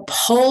was the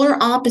polar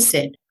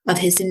opposite of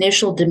his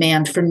initial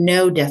demand for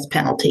no death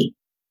penalty.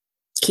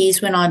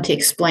 Keyes went on to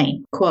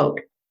explain,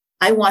 quote,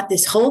 "I want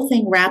this whole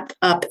thing wrapped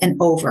up and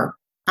over.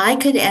 I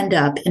could end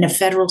up in a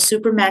federal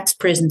supermax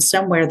prison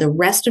somewhere the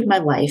rest of my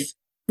life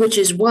which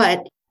is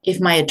what,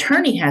 if my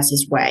attorney has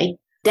his way,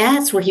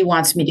 that's where he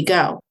wants me to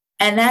go.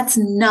 And that's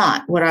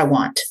not what I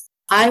want.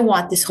 I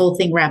want this whole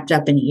thing wrapped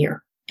up in a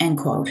year, end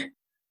quote.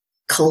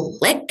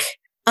 Click.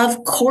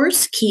 Of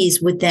course,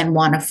 Keyes would then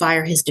want to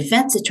fire his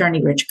defense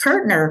attorney, Rich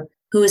Kirtner,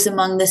 who is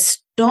among the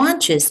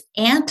staunchest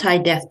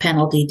anti-death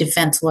penalty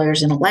defense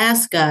lawyers in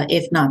Alaska,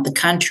 if not the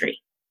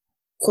country.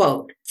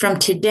 Quote, from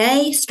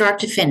today, start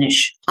to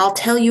finish, I'll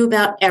tell you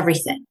about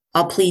everything.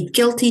 I'll plead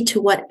guilty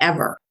to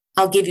whatever.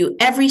 I'll give you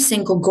every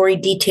single gory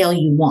detail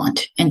you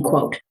want, end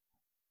quote.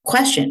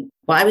 Question,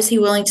 why was he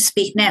willing to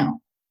speak now?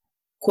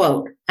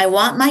 Quote, I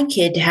want my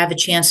kid to have a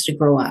chance to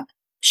grow up.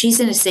 She's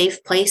in a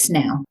safe place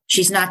now.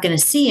 She's not going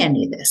to see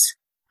any of this.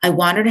 I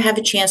want her to have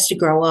a chance to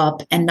grow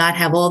up and not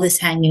have all this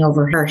hanging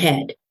over her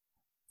head.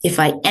 If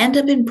I end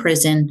up in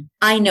prison,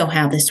 I know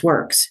how this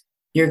works.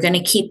 You're going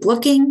to keep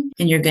looking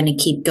and you're going to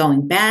keep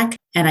going back,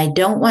 and I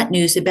don't want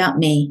news about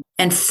me.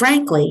 And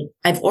frankly,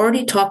 I've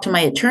already talked to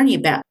my attorney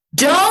about.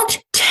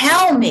 Don't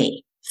tell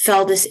me!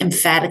 Feldis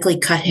emphatically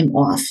cut him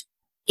off.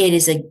 It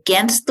is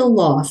against the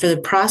law for the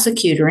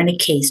prosecutor in a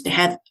case to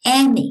have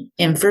any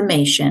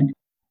information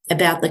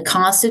about the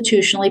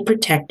constitutionally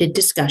protected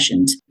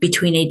discussions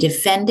between a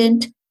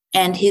defendant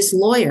and his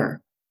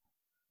lawyer,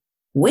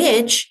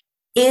 which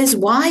is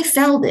why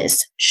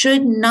Feldis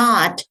should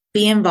not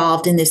be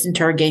involved in this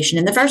interrogation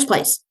in the first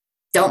place.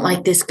 Don't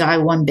like this guy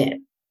one bit.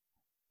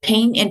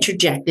 Payne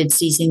interjected,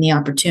 seizing the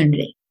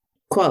opportunity.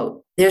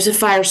 Quote, there's a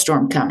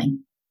firestorm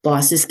coming.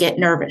 Bosses get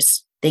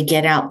nervous. They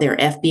get out their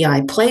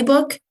FBI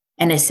playbook,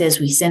 and it says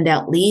we send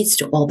out leads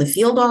to all the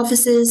field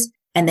offices,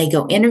 and they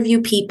go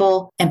interview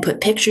people and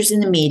put pictures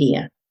in the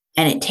media,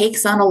 and it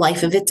takes on a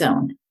life of its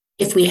own.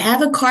 If we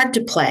have a card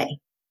to play,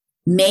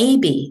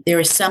 maybe there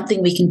is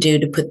something we can do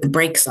to put the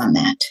brakes on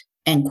that,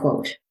 end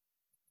quote.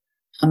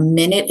 A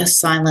minute of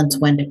silence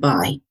went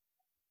by.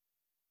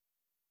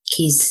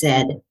 Keyes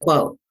said,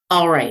 quote,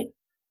 all right,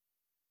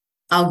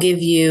 I'll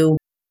give you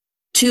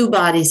 2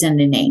 bodies and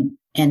a name,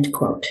 end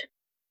quote.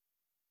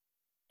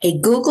 A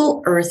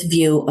Google Earth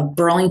view of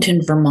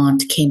Burlington,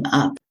 Vermont came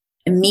up.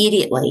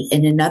 Immediately,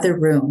 in another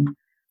room,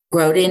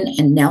 Grodin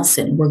and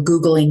Nelson were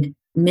Googling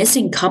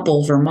missing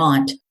couple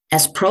Vermont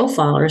as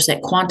profilers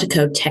at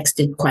Quantico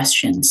texted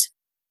questions.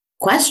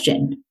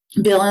 Question,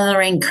 Bill and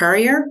Lorraine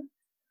Currier?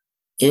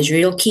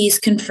 Israel Keyes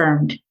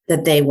confirmed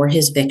that they were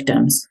his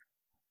victims.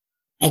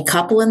 A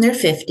couple in their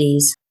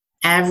 50s,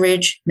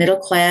 average, middle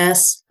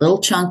class, little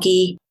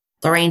chunky.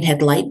 Lorraine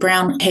had light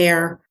brown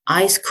hair,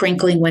 eyes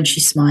crinkling when she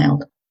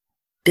smiled.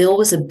 Bill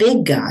was a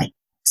big guy,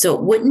 so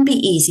it wouldn't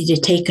be easy to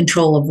take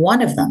control of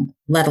one of them,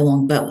 let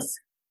alone both.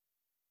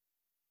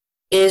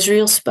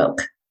 Israel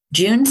spoke.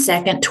 June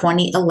 2nd,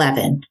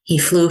 2011, he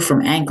flew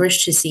from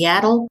Anchorage to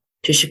Seattle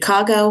to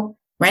Chicago,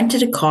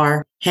 rented a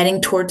car,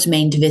 heading towards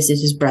Maine to visit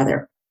his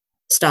brother.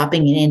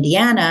 Stopping in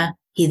Indiana,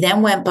 he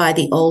then went by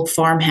the old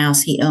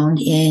farmhouse he owned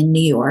in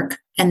New York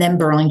and then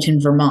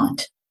Burlington,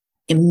 Vermont.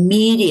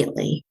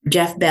 Immediately,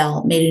 Jeff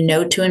Bell made a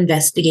note to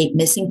investigate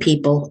missing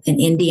people in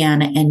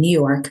Indiana and New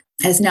York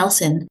as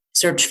Nelson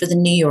searched for the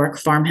New York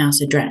farmhouse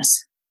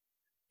address.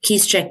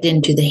 Keyes checked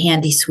into the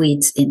Handy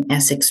Suites in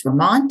Essex,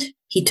 Vermont.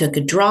 He took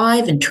a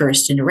drive and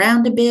touristed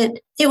around a bit.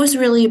 It was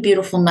really a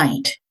beautiful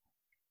night.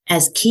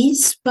 As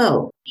Keyes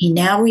spoke, he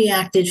now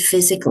reacted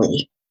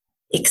physically,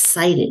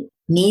 excited,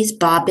 knees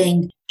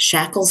bobbing,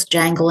 shackles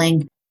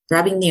jangling,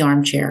 rubbing the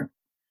armchair.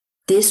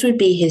 This would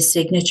be his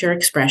signature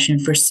expression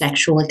for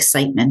sexual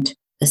excitement,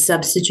 a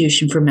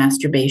substitution for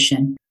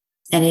masturbation,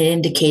 and it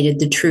indicated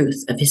the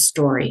truth of his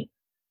story.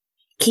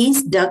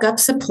 Keyes dug up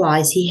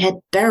supplies he had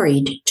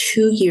buried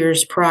 2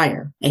 years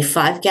prior, a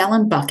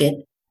 5-gallon bucket,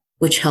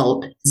 which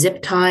held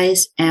zip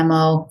ties,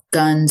 ammo,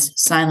 guns,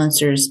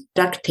 silencers,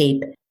 duct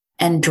tape,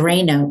 and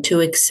Drano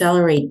to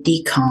accelerate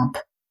decomp.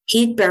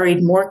 He'd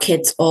buried more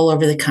kits all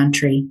over the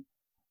country.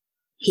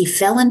 He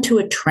fell into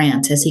a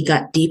trance as he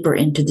got deeper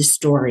into the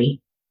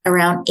story.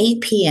 Around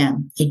 8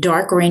 p.m., a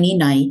dark, rainy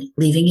night,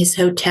 leaving his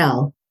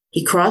hotel,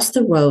 he crossed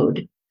the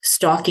road,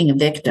 stalking a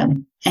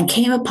victim, and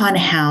came upon a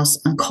house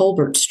on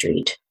Colbert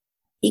Street.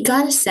 He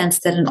got a sense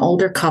that an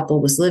older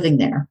couple was living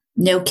there.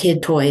 No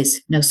kid toys,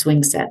 no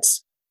swing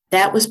sets.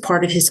 That was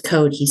part of his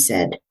code, he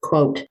said.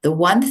 Quote, the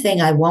one thing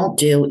I won't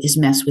do is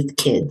mess with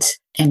kids,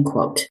 end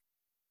quote.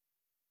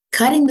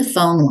 Cutting the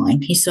phone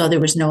line, he saw there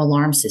was no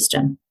alarm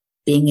system.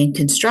 Being in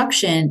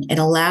construction, it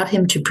allowed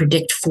him to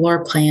predict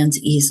floor plans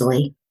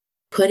easily.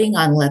 Putting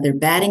on leather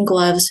batting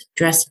gloves,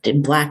 dressed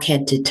in black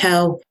head to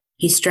toe,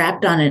 he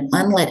strapped on an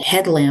unlit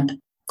headlamp,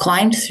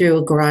 climbed through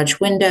a garage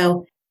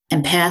window,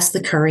 and passed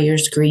the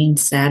courier's green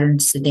Saturn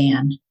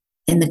sedan.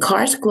 In the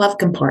car's glove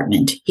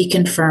compartment, he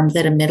confirmed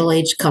that a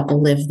middle-aged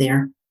couple lived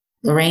there,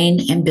 Lorraine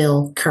and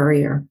Bill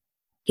Currier.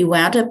 He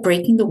wound up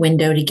breaking the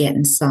window to get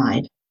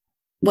inside.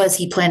 Was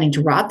he planning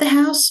to rob the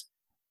house?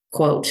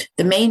 Quote,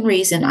 the main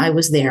reason I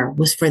was there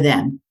was for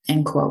them,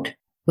 end quote,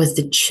 was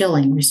the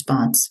chilling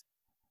response.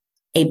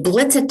 A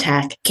blitz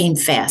attack came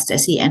fast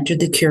as he entered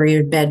the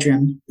Currier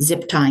bedroom,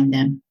 zip-tying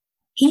them.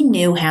 He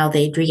knew how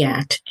they'd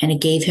react, and it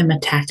gave him a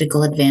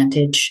tactical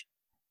advantage.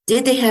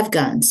 Did they have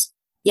guns?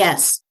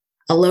 Yes,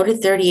 a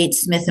loaded .38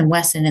 Smith &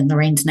 Wesson in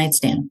Lorraine's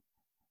nightstand.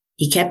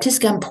 He kept his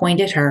gun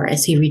pointed at her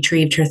as he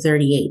retrieved her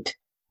 .38.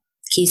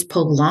 Keyes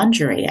pulled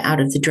lingerie out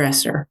of the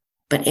dresser,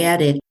 but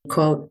added,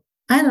 quote,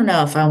 I don't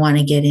know if I want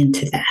to get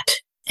into that,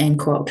 end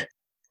quote,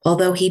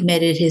 although he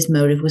admitted his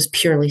motive was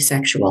purely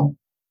sexual.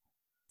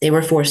 They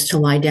were forced to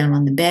lie down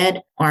on the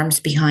bed, arms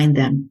behind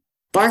them.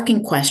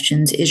 Barking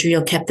questions,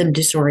 Israel kept them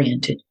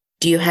disoriented.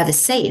 Do you have a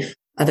safe?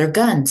 Other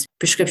guns?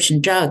 Prescription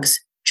drugs?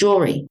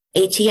 Jewelry?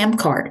 ATM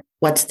card?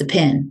 What's the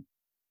PIN?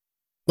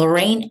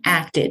 Lorraine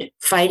acted,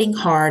 fighting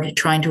hard,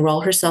 trying to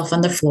roll herself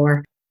on the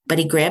floor, but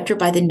he grabbed her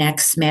by the neck,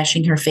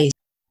 smashing her face.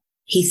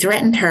 He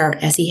threatened her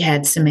as he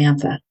had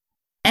Samantha.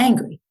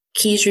 Angry,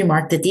 Keyes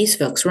remarked that these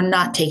folks were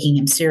not taking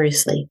him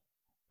seriously.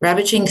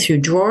 Rummaging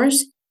through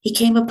drawers, he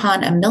came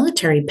upon a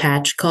military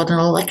patch called an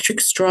electric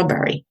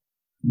strawberry.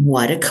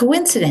 What a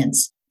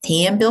coincidence!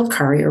 He and Bill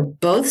Currier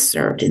both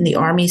served in the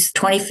Army's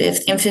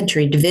 25th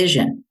Infantry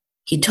Division.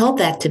 He told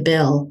that to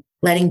Bill,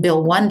 letting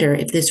Bill wonder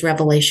if this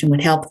revelation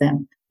would help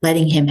them,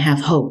 letting him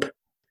have hope.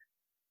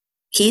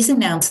 Keyes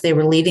announced they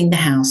were leaving the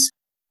house,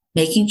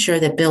 making sure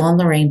that Bill and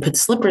Lorraine put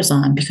slippers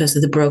on because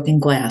of the broken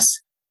glass.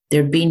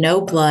 There'd be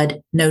no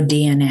blood, no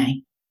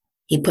DNA.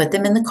 He put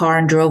them in the car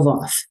and drove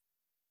off.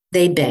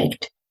 They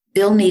begged.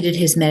 Bill needed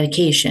his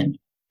medication.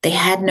 They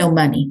had no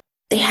money.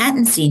 They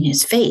hadn't seen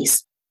his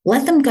face.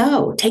 Let them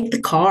go. Take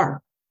the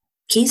car.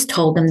 Keyes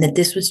told them that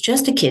this was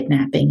just a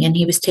kidnapping and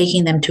he was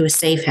taking them to a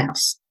safe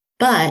house.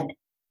 But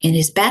in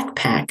his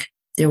backpack,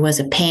 there was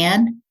a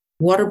pan,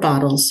 water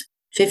bottles,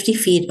 50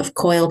 feet of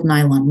coiled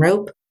nylon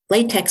rope,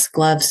 latex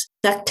gloves,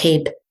 duct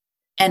tape,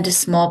 and a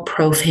small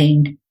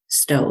propane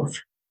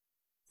stove.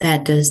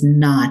 That does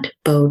not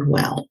bode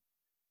well.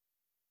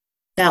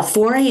 About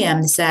 4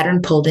 a.m., the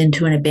Saturn pulled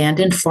into an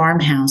abandoned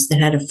farmhouse that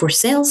had a for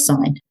sale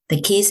sign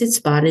that Keyes had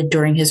spotted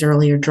during his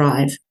earlier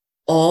drive,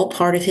 all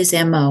part of his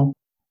MO,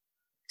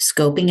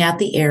 scoping out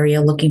the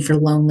area looking for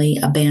lonely,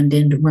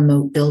 abandoned,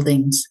 remote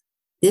buildings.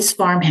 This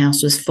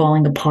farmhouse was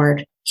falling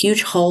apart,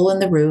 huge hole in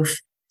the roof,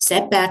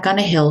 set back on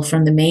a hill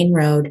from the main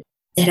road.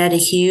 It had a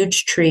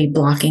huge tree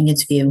blocking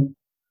its view.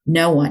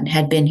 No one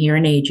had been here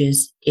in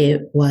ages.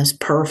 It was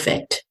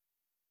perfect.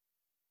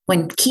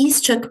 When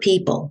Keyes took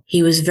people,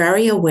 he was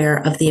very aware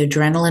of the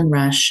adrenaline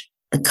rush,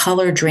 the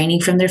color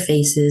draining from their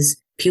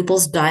faces,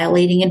 pupils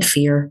dilating in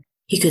fear.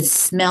 He could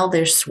smell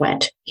their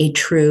sweat, a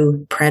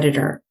true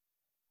predator.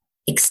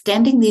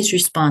 Extending these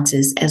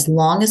responses as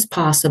long as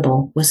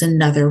possible was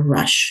another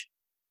rush.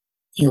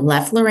 He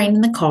left Lorraine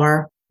in the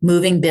car,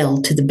 moving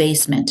Bill to the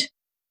basement.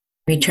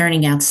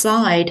 Returning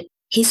outside,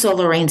 he saw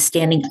Lorraine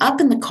standing up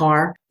in the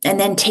car and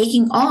then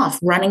taking off,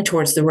 running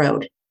towards the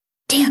road.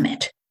 Damn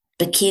it!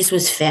 But Keyes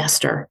was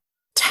faster,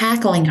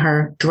 tackling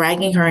her,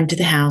 dragging her into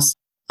the house,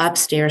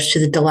 upstairs to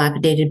the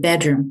dilapidated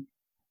bedroom.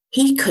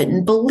 He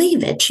couldn't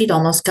believe it. She'd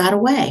almost got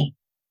away.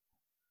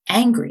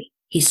 Angry,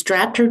 he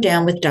strapped her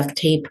down with duct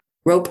tape,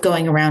 rope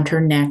going around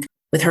her neck,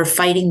 with her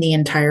fighting the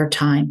entire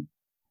time.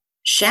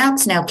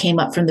 Shouts now came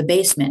up from the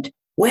basement.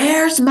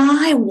 Where's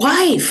my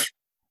wife?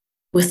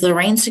 With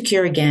Lorraine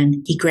secure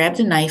again, he grabbed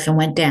a knife and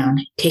went down,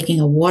 taking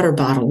a water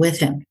bottle with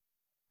him.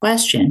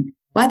 Question,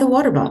 why the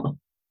water bottle?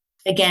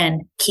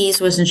 Again, Keyes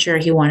wasn't sure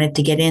he wanted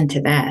to get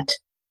into that.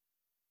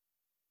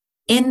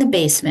 In the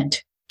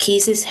basement,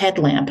 Keyes'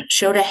 headlamp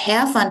showed a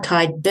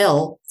half-untied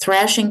Bill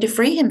thrashing to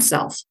free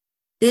himself.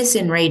 This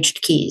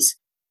enraged Keyes.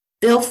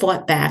 Bill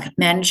fought back,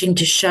 managing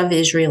to shove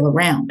Israel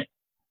around.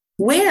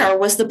 Where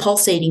was the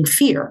pulsating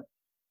fear?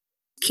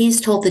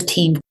 Keyes told the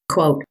team,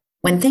 quote,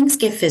 when things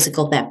get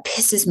physical, that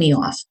pisses me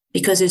off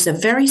because there's a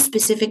very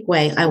specific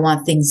way I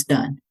want things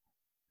done.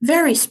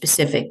 Very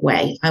specific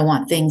way I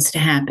want things to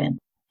happen.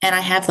 And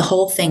I have the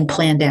whole thing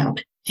planned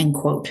out, end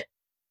quote.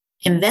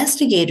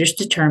 Investigators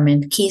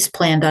determined Keyes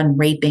planned on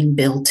raping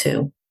Bill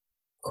too.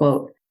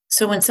 Quote,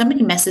 so when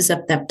somebody messes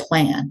up that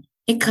plan,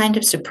 it kind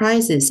of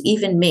surprises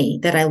even me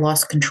that I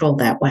lost control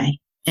that way,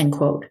 end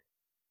quote.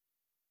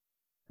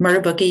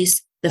 Murder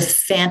bookies, the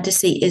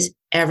fantasy is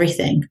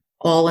everything,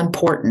 all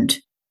important.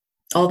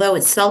 Although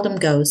it seldom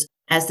goes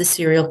as the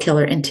serial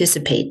killer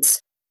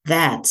anticipates.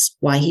 That's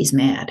why he's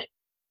mad.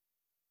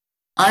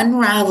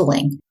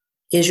 Unraveling,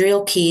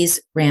 Israel Keyes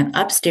ran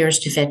upstairs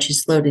to fetch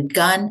his loaded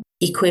gun,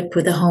 equipped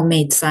with a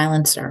homemade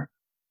silencer.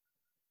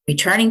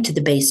 Returning to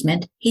the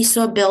basement, he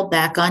saw Bill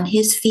back on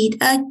his feet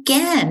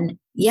again,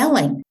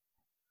 yelling.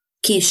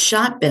 Keyes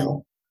shot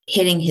Bill,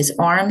 hitting his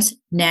arms,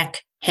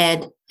 neck,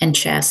 head, and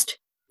chest.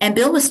 And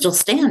Bill was still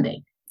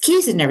standing.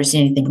 Keyes had never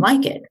seen anything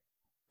like it.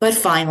 But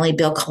finally,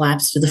 Bill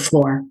collapsed to the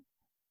floor.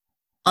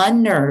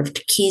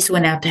 Unnerved, Keyes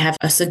went out to have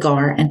a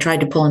cigar and tried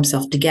to pull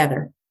himself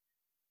together.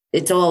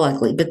 It's all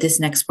ugly, but this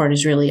next part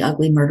is really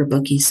ugly, murder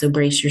bookies, so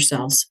brace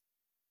yourselves.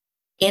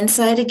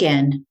 Inside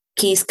again,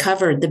 Keyes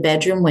covered the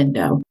bedroom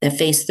window that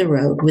faced the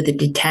road with a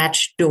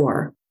detached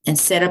door and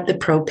set up the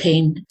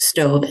propane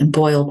stove and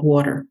boiled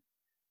water.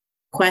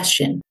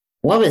 Question,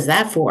 what was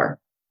that for?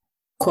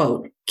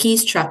 Quote,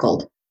 Keyes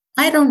chuckled,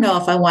 I don't know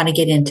if I want to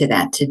get into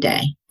that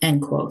today,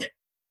 end quote.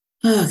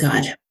 Oh,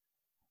 God.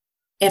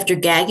 After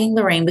gagging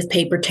Lorraine with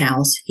paper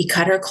towels, he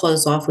cut her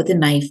clothes off with a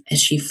knife as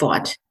she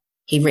fought.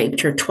 He raped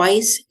her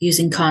twice,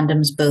 using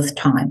condoms both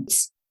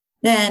times.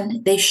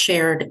 Then they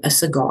shared a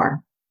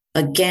cigar,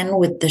 again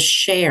with the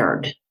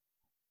shared.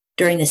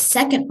 During the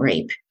second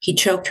rape, he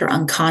choked her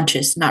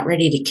unconscious, not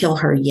ready to kill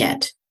her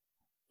yet.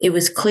 It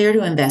was clear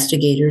to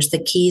investigators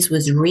that Keyes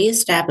was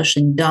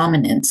reestablishing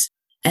dominance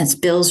as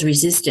Bill's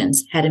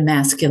resistance had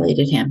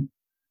emasculated him.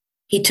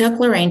 He took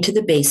Lorraine to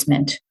the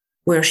basement,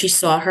 where she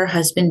saw her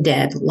husband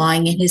dead,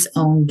 lying in his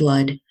own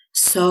blood.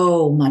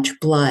 So much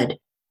blood.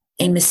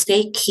 A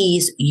mistake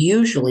Keyes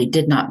usually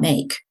did not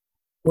make.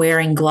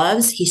 Wearing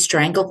gloves, he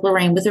strangled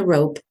Lorraine with a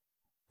rope,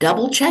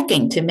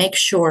 double-checking to make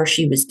sure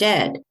she was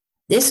dead.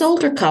 This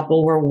older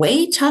couple were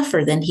way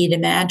tougher than he'd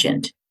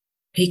imagined.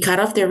 He cut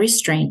off their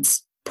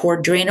restraints,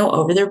 poured Drano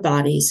over their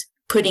bodies,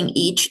 putting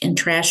each in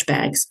trash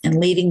bags and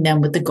leaving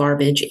them with the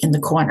garbage in the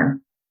corner.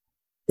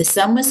 The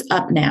sun was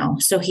up now,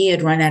 so he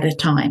had run out of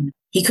time.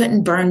 He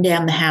couldn't burn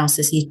down the house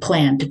as he'd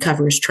planned to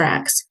cover his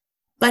tracks.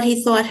 But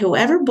he thought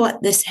whoever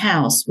bought this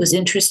house was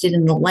interested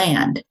in the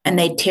land, and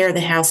they'd tear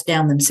the house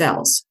down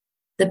themselves.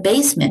 The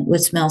basement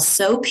would smell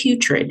so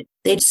putrid,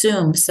 they'd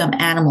assume some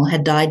animal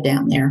had died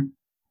down there.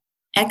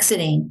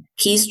 Exiting,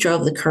 Keyes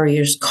drove the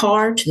courier's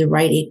car to the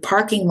Rite Aid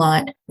parking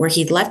lot where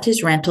he'd left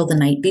his rental the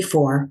night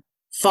before,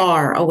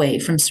 far away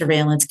from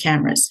surveillance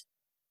cameras.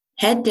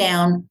 Head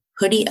down,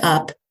 hoodie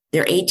up,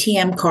 their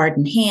ATM card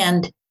in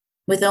hand,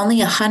 with only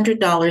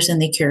 $100 in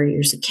the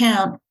courier's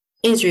account,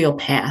 Israel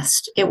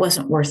passed. It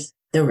wasn't worth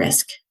the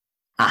risk.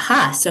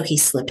 Aha, so he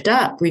slipped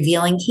up,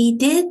 revealing he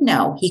did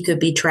know he could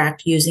be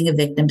tracked using a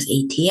victim's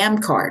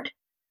ATM card.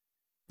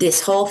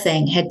 This whole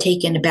thing had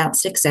taken about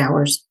 6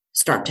 hours,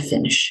 start to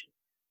finish.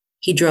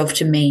 He drove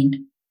to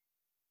Maine.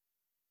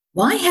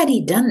 Why had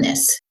he done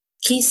this?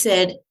 Keyes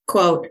said,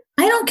 quote,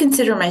 "I don't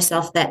consider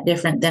myself that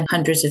different than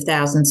hundreds of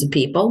thousands of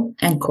people,"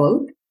 end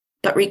quote.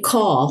 But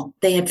recall,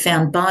 they had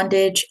found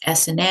bondage,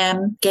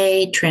 S&M,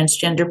 gay,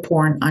 transgender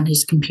porn on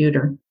his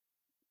computer.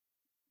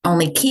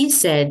 Only Keyes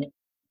said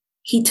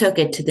he took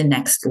it to the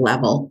next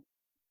level.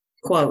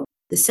 Quote,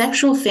 "The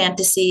sexual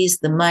fantasies,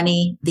 the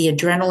money, the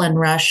adrenaline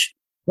rush,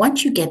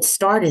 once you get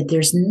started,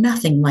 there's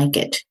nothing like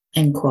it,"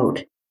 end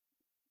quote.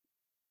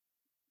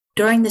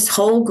 During this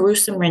whole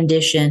gruesome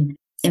rendition,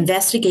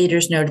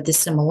 investigators noted the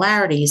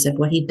similarities of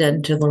what he'd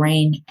done to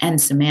Lorraine and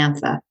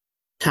Samantha,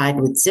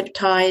 tied with zip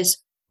ties,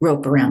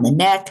 rope around the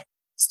neck,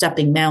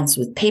 stuffing mouths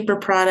with paper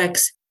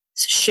products,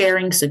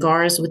 sharing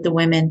cigars with the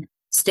women,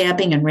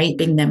 stabbing and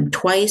raping them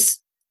twice,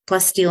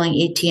 plus stealing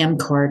ATM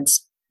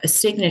cards. A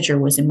signature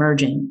was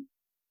emerging.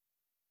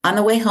 On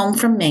the way home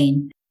from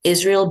Maine,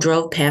 Israel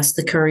drove past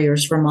the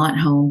courier's Vermont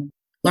home,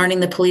 learning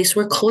the police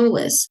were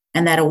clueless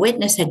and that a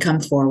witness had come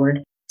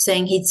forward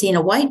saying he'd seen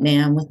a white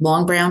man with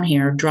long brown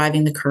hair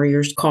driving the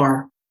courier's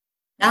car.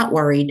 Not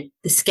worried,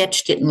 the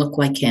sketch didn't look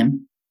like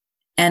him.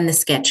 And the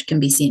sketch can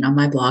be seen on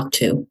my blog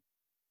too.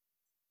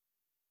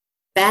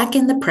 Back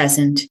in the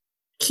present,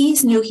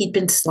 Keyes knew he'd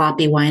been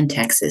sloppy while in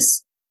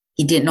Texas.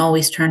 He didn't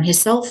always turn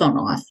his cell phone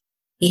off.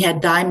 He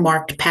had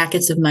dime-marked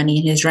packets of money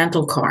in his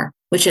rental car,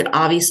 which had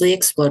obviously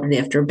exploded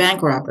after a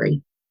bank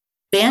robbery.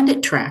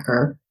 Bandit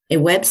Tracker, a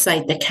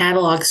website that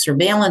catalogs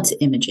surveillance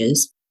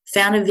images,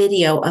 found a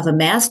video of a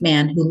masked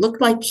man who looked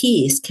like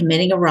Keyes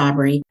committing a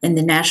robbery in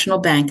the National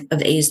Bank of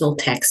Azle,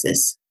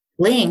 Texas.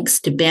 Links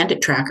to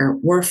Bandit Tracker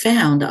were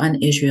found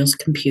on Israel's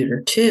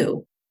computer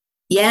too.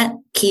 Yet,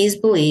 Keyes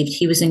believed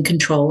he was in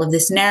control of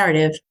this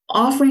narrative,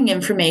 offering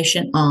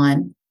information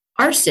on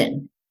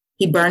arson.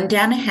 He burned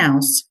down a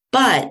house,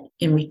 but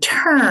in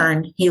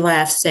return, he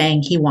laughed,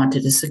 saying he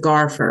wanted a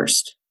cigar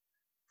first.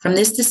 From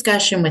this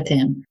discussion with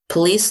him,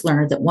 police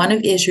learned that one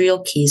of Israel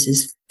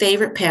Keyes'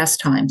 favorite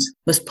pastimes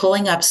was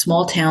pulling up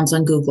small towns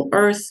on Google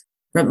Earth,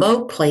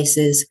 remote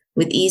places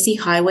with easy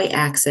highway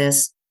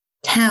access,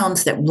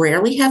 towns that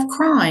rarely have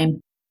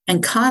crime,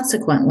 and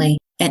consequently,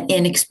 an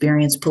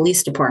inexperienced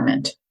police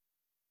department.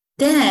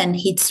 Then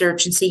he'd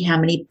search and see how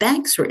many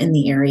banks were in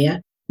the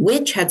area,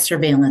 which had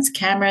surveillance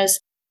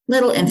cameras,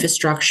 little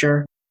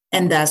infrastructure,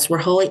 and thus were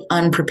wholly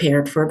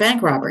unprepared for a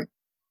bank robbery.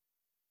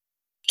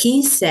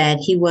 Keyes said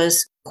he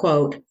was,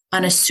 quote,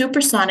 "on a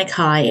supersonic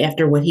high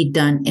after what he'd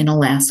done in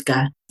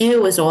Alaska.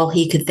 It was all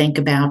he could think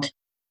about.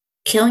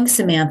 Killing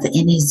Samantha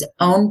in his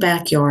own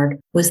backyard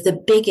was the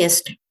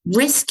biggest,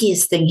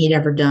 riskiest thing he'd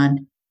ever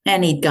done,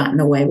 and he'd gotten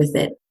away with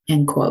it,"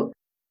 end quote.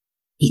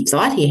 He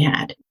thought he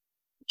had.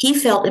 He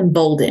felt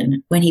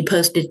emboldened when he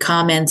posted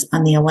comments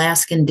on the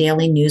Alaskan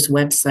Daily News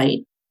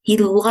website. He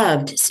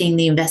loved seeing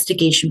the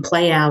investigation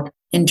play out,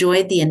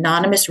 enjoyed the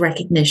anonymous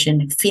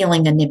recognition,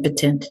 feeling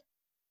omnipotent.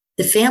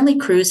 The family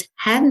cruise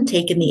hadn't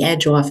taken the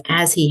edge off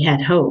as he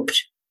had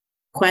hoped.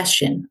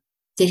 Question: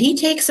 did he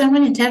take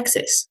someone in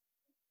Texas?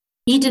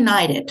 He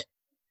denied it.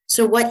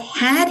 So what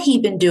had he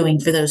been doing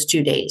for those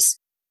 2 days?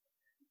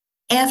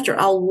 After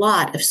a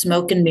lot of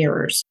smoke and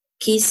mirrors,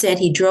 Keyes said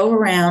he drove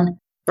around,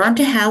 burnt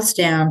a house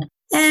down,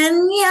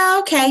 and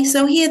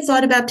so he had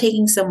thought about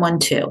taking someone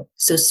too.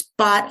 So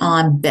spot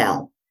on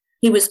Bell.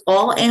 He was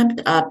all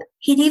amped up.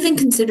 He'd even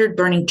considered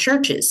burning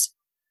churches.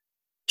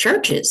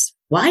 Churches?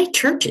 Why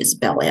churches?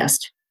 Bell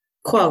asked.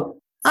 Quote,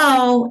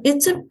 "Oh,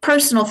 it's a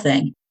personal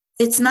thing.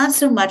 It's not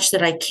so much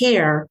that I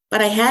care,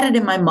 but I had it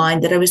in my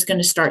mind that I was going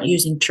to start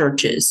using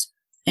churches."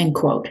 End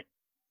quote.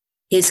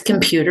 His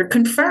computer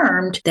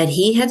confirmed that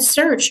he had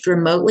searched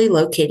remotely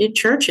located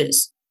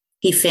churches.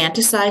 He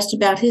fantasized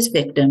about his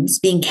victims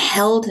being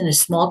held in a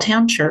small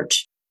town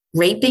church,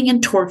 raping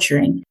and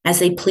torturing as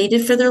they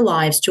pleaded for their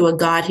lives to a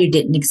God who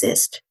didn't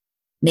exist.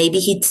 Maybe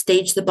he'd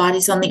stage the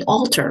bodies on the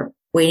altar,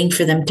 waiting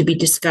for them to be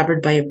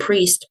discovered by a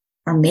priest,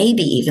 or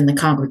maybe even the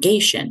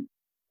congregation.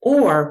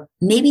 Or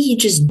maybe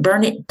he'd just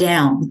burn it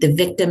down with the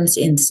victims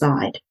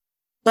inside.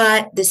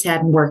 But this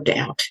hadn't worked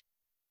out.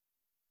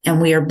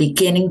 And we are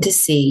beginning to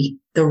see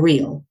the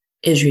real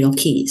Israel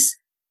Keyes.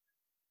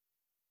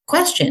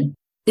 Question: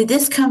 did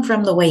this come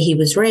from the way he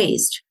was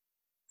raised?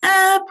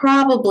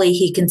 Probably,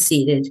 he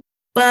conceded,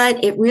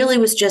 but it really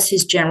was just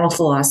his general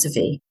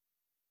philosophy.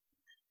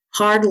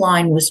 Hard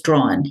line was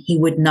drawn. He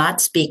would not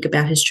speak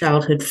about his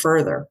childhood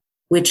further,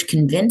 which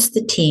convinced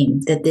the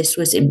team that this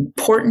was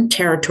important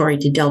territory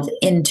to delve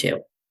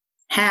into.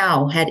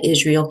 How had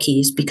Israel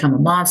Keyes become a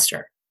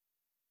monster?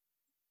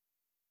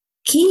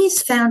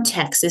 Keyes found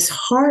Texas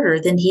harder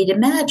than he'd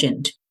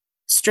imagined.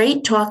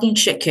 Straight-talking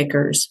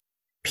shit-kickers,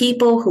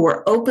 people who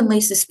were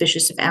openly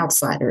suspicious of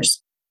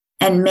outsiders,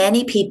 and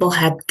many people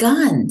had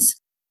guns.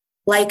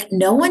 Like,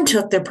 no one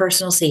took their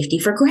personal safety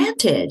for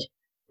granted.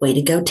 Way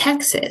to go,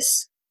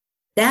 Texas.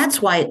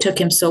 That's why it took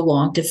him so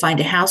long to find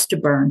a house to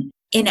burn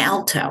in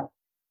Alto.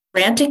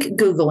 Frantic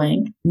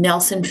Googling,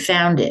 Nelson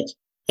found it,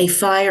 a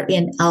fire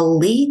in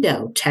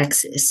Aledo,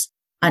 Texas,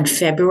 on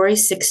February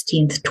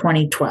 16th,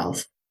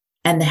 2012.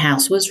 And the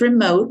house was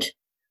remote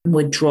and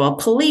would draw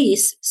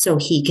police so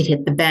he could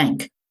hit the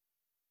bank.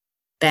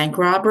 Bank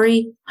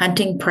robbery,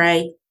 hunting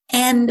prey,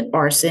 and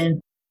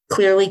arson.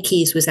 Clearly,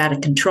 Keyes was out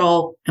of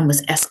control and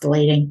was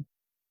escalating.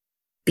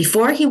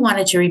 Before he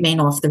wanted to remain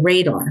off the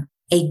radar,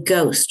 a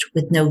ghost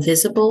with no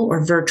visible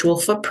or virtual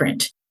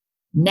footprint.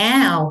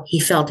 Now he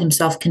felt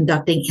himself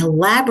conducting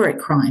elaborate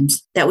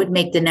crimes that would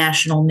make the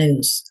national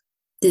news.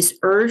 This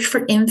urge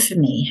for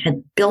infamy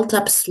had built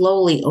up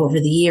slowly over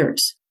the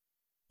years.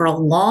 For a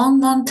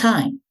long, long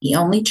time, he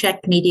only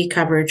checked media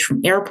coverage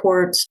from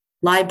airports,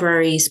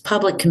 libraries,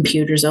 public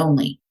computers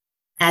only.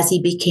 As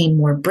he became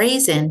more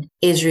brazen,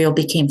 Israel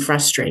became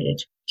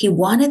frustrated. He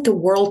wanted the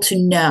world to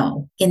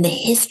know, in the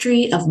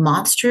history of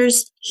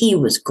monsters, he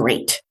was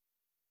great.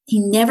 He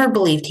never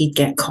believed he'd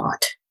get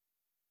caught.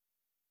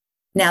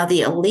 Now, the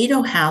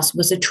Aledo house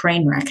was a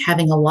train wreck,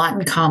 having a lot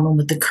in common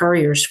with the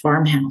Courier's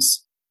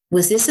farmhouse.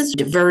 Was this a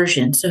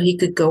diversion so he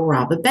could go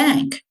rob a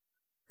bank?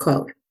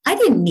 Quote, "I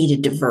didn't need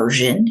a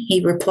diversion," he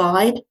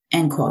replied,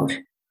 end quote.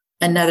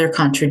 Another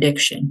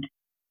contradiction.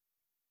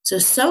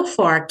 So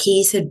far,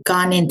 Keyes had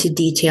gone into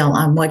detail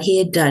on what he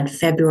had done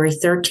February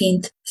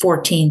 13th,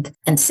 14th,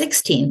 and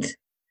 16th,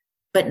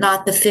 but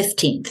not the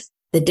 15th,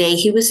 the day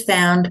he was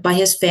found by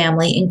his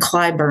family in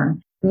Clyburn,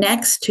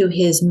 next to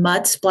his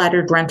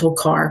mud-splattered rental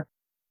car,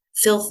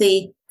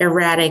 filthy,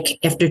 erratic,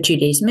 after 2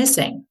 days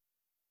missing.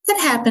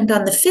 What happened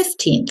on the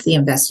 15th, the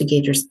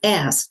investigators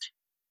asked.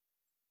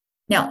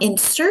 Now, in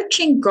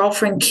searching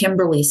girlfriend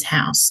Kimberly's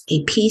house,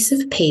 a piece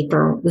of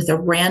paper with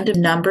a random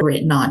number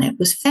written on it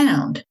was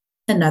found.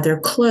 Another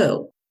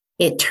clue.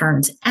 It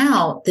turns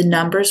out the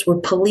numbers were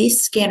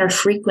police scanner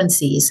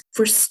frequencies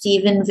for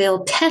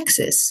Stephenville,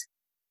 Texas.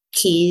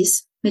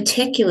 Keyes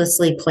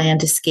meticulously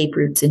planned escape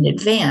routes in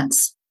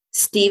advance.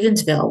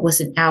 Stevensville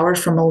was an hour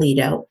from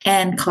Aledo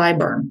and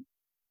Clyburn.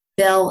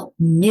 Bell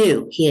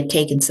knew he had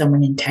taken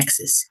someone in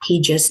Texas.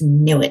 He just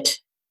knew it.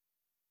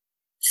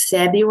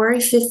 February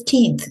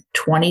 15th,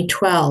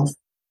 2012,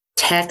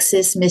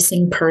 Texas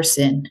missing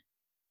person.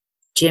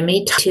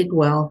 Jimmy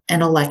Tidwell,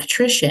 an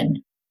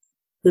electrician,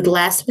 who'd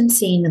last been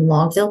seen in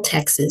Longville,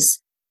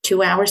 Texas,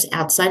 2 hours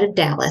outside of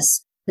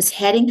Dallas, was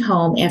heading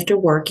home after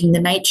working the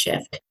night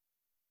shift.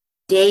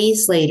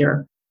 Days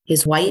later,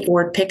 his white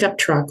Ford pickup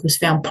truck was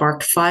found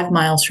parked 5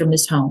 miles from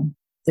his home.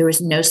 There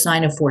was no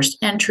sign of forced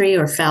entry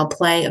or foul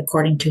play,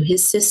 according to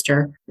his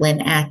sister,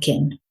 Lynn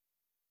Atkin.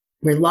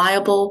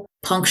 Reliable,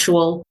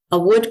 punctual, a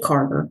wood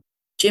carver,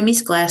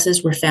 Jimmy's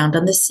glasses were found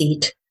on the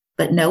seat,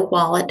 but no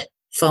wallet,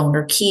 phone,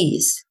 or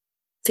keys.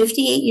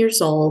 58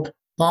 years old,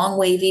 long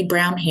wavy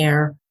brown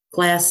hair,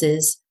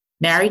 glasses,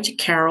 married to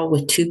Carol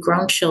with 2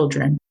 grown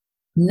children.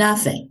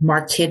 Nothing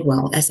marked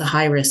Tidwell as a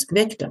high-risk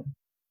victim.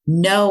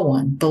 No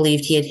one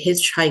believed he had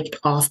hitchhiked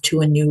off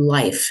to a new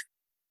life.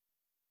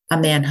 A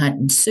manhunt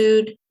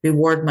ensued,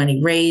 reward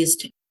money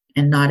raised,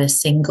 and not a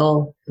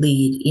single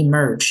lead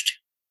emerged.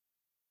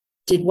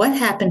 Did what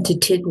happened to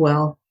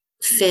Tidwell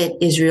fit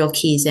Israel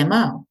Keyes'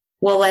 MO?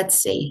 Well, let's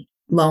see.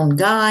 Lone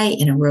guy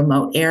in a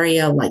remote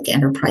area like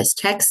Enterprise,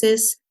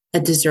 Texas, a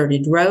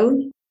deserted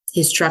road,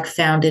 his truck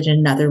found at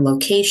another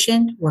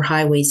location where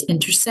highways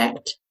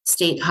intersect,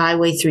 State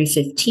Highway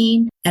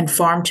 315 and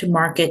Farm to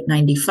Market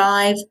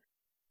 95,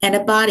 and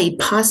a body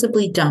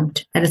possibly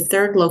dumped at a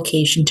third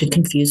location to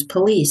confuse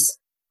police,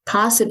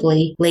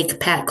 possibly Lake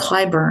Pat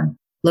Clyburn,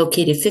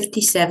 located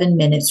 57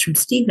 minutes from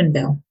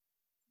Stephenville.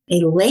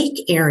 a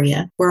lake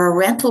area where a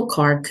rental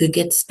car could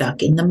get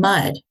stuck in the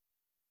mud.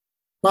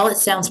 Well, it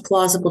sounds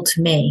plausible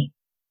to me.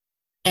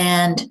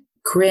 And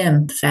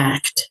grim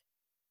fact,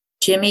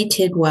 Jimmy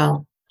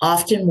Tidwell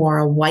often wore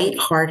a white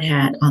hard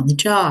hat on the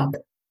job.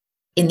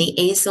 In the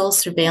Azle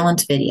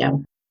surveillance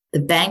video, the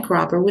bank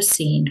robber was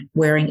seen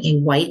wearing a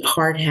white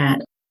hard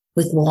hat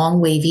with long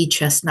wavy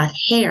chestnut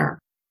hair.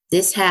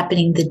 This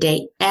happening the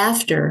day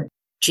after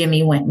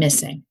Jimmy went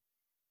missing.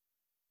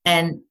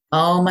 And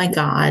oh my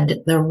God,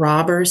 the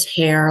robber's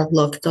hair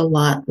looked a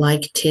lot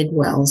like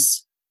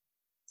Tidwell's.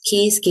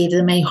 Keyes gave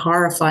them a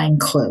horrifying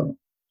clue.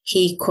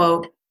 He,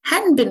 quote,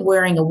 hadn't been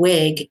wearing a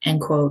wig,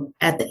 end quote,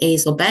 at the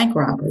Azle bank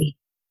robbery.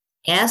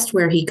 Asked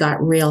where he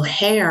got real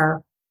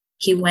hair,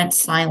 he went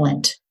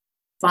silent,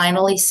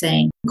 finally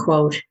saying,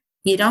 quote,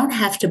 you don't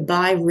have to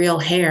buy real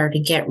hair to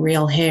get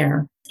real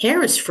hair.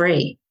 Hair is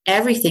free.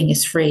 Everything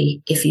is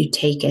free if you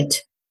take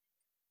it,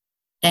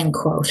 end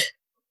quote.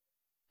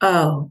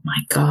 Oh my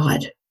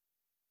God.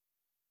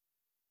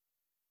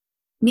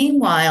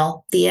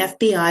 Meanwhile, the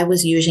FBI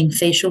was using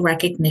facial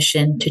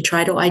recognition to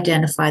try to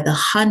identify the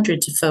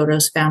hundreds of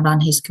photos found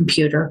on his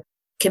computer,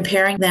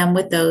 comparing them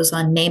with those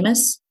on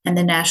NamUs and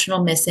the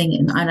National Missing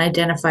and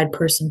Unidentified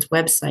Persons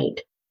website,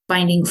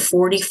 finding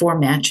 44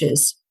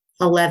 matches.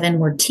 11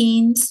 were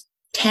teens,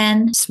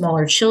 10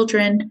 smaller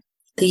children,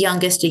 the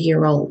youngest a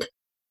year old.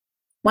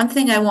 One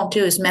thing I won't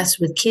do is mess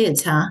with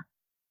kids, huh?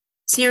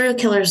 Serial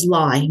killers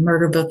lie,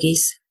 murder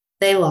bookies.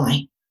 They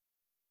lie.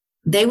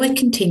 They would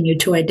continue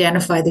to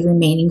identify the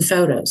remaining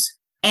photos.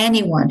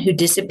 Anyone who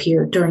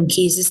disappeared during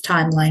Keyes'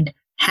 timeline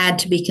had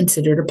to be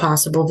considered a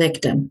possible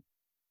victim.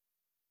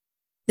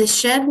 The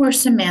shed where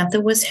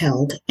Samantha was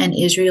held and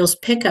Israel's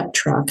pickup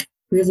truck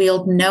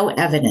revealed no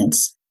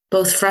evidence,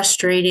 both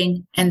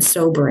frustrating and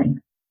sobering.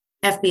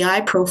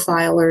 FBI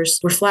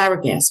profilers were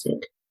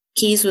flabbergasted.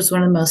 Keyes was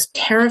one of the most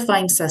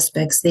terrifying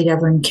suspects they'd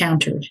ever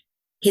encountered.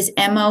 His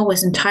MO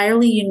was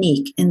entirely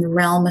unique in the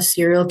realm of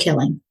serial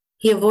killing.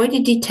 He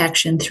avoided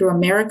detection through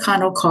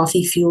Americano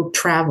coffee-fueled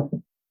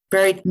travel,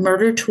 buried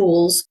murder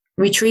tools,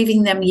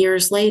 retrieving them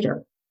years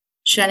later,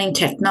 shunning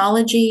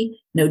technology,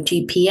 no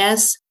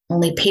GPS,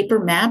 only paper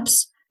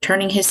maps,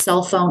 turning his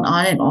cell phone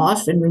on and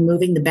off and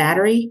removing the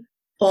battery,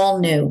 all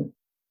new.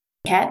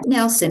 Cat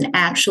Nelson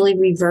actually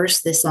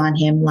reversed this on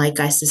him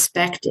like I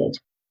suspected.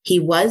 He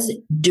was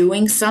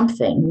doing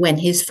something when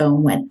his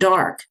phone went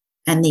dark,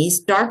 and these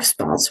dark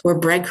spots were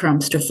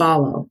breadcrumbs to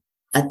follow,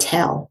 a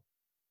tell.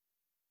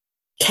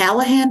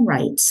 Callahan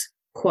writes,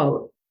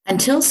 quote,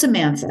 until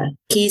Samantha,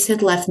 Keyes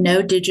had left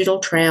no digital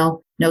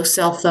trail, no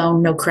cell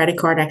phone, no credit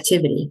card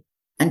activity.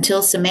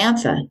 Until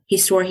Samantha, he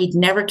swore he'd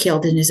never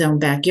killed in his own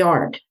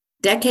backyard.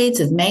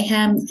 Decades of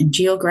mayhem and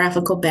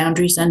geographical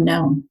boundaries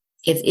unknown.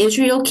 If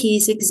Israel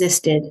Keyes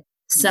existed,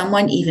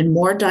 someone even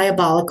more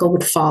diabolical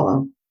would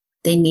follow.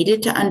 They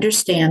needed to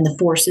understand the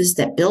forces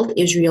that built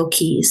Israel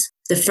Keyes,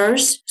 the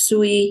first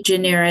sui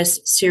generis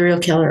serial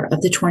killer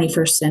of the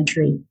 21st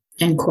century,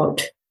 end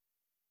quote.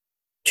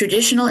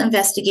 Traditional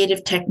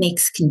investigative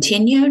techniques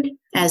continued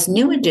as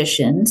new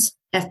additions,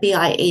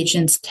 FBI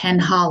agents Ten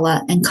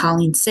Hala and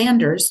Colleen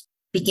Sanders,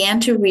 began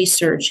to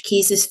research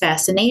Keyes'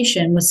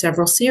 fascination with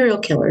several serial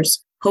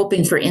killers,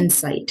 hoping for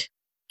insight.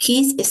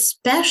 Keyes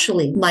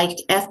especially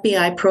liked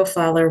FBI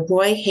profiler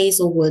Roy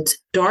Hazelwood's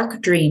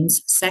Dark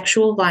Dreams,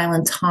 Sexual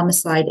Violence,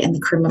 Homicide, and the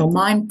Criminal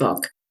Mind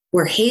book,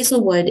 where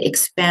Hazelwood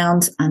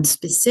expounds on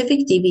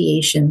specific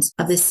deviations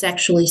of the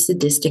sexually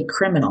sadistic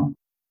criminal.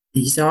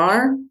 These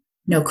are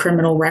no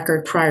criminal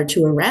record prior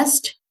to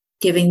arrest,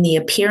 giving the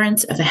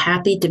appearance of a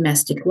happy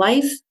domestic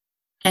life,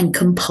 and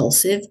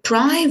compulsive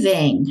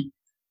driving.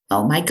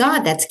 Oh my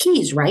God, that's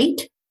Keyes,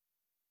 right?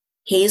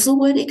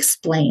 Hazelwood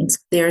explains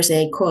there's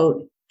a,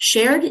 quote,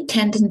 shared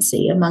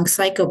tendency among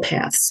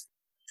psychopaths,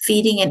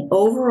 feeding an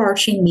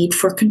overarching need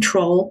for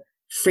control,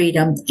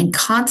 freedom, and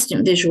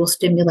constant visual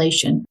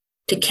stimulation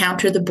to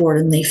counter the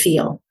boredom they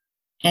feel,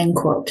 end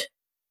quote.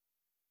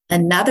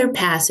 Another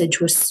passage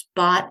was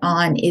spot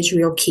on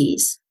Israel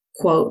Keyes.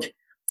 Quote,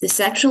 the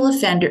sexual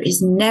offender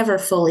is never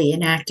fully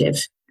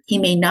inactive. He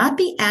may not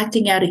be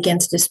acting out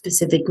against a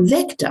specific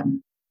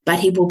victim, but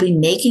he will be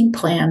making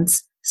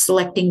plans,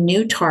 selecting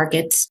new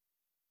targets,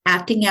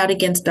 acting out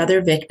against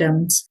other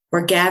victims,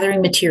 or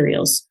gathering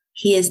materials.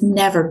 He is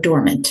never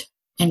dormant,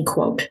 end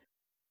quote.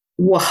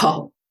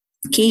 Whoa,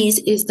 Keyes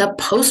is the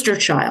poster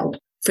child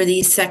for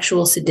these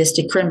sexual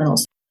sadistic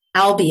criminals,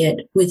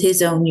 albeit with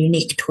his own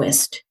unique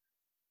twist.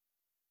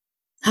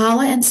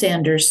 Hala and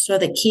Sanders saw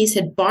that Keyes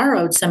had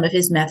borrowed some of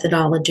his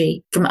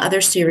methodology from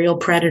other serial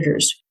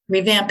predators,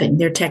 revamping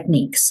their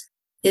techniques.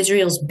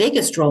 Israel's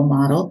biggest role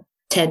model,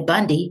 Ted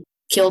Bundy,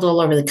 killed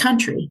all over the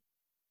country.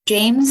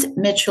 James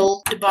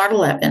Mitchell de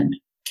Bartoleben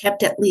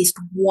kept at least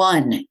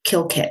one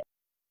kill kit.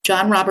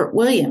 John Robert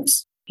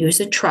Williams, he was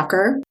a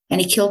trucker,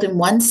 and he killed in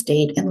one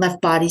state and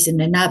left bodies in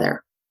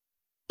another.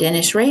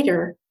 Dennis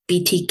Rader,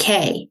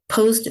 BTK,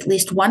 posed at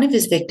least one of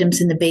his victims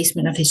in the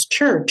basement of his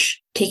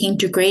church, taking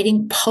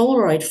degrading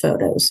Polaroid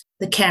photos,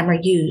 the camera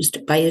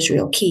used by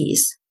Israel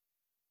Keyes.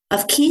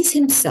 Of Keyes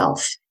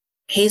himself,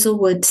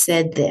 Hazelwood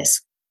said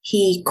this,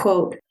 he,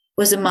 quote,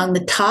 was among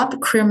the top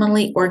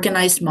criminally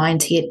organized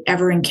minds he had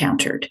ever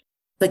encountered.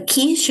 But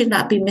Keyes should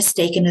not be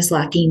mistaken as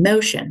lacking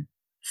emotion.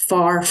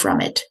 Far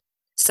from it.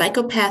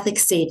 Psychopathic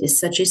sadists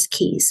such as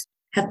Keyes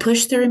have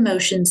pushed their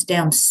emotions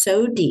down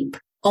so deep,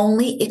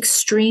 only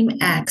extreme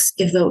acts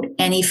evoke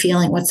any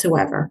feeling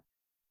whatsoever.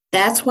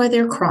 That's why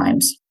their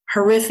crimes,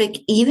 horrific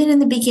even in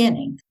the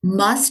beginning,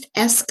 must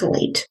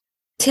escalate,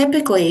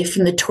 typically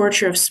from the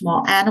torture of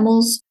small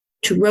animals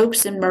to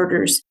ropes and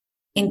murders,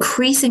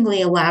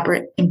 increasingly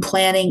elaborate in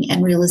planning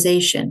and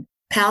realization.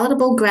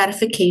 Palatable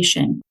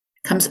gratification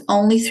comes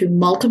only through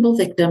multiple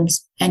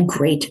victims and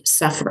great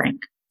suffering,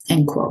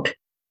 end quote.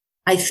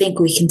 I think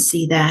we can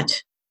see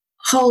that.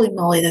 Holy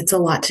moly, that's a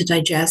lot to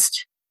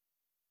digest.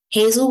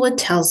 Hazelwood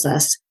tells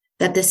us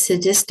that the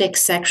sadistic,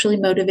 sexually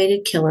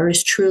motivated killer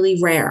is truly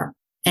rare,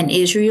 and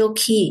Israel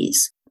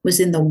Keyes was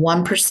in the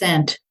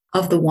 1%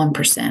 of the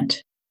 1%.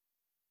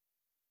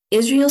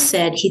 Israel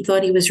said he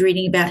thought he was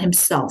reading about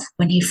himself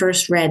when he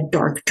first read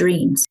Dark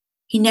Dreams.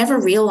 He never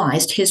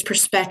realized his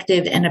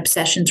perspective and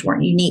obsessions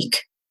weren't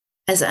unique.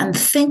 As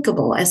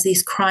unthinkable as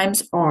these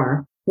crimes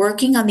are,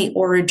 working on the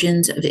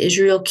origins of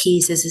Israel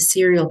Keyes as a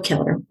serial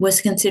killer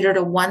was considered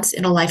a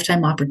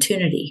once-in-a-lifetime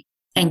opportunity,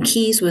 and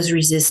Keyes was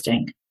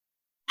resisting.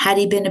 Had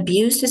he been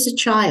abused as a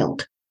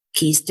child?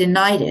 Keyes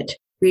denied it,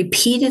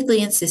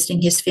 repeatedly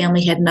insisting his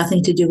family had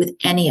nothing to do with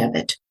any of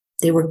it.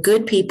 They were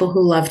good people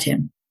who loved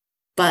him.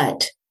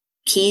 But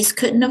Keyes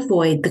couldn't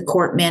avoid the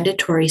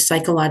court-mandatory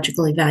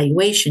psychological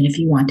evaluation if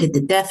he wanted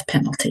the death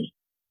penalty.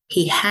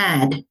 He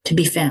had to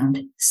be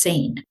found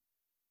sane.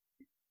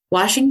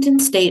 Washington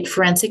State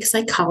forensic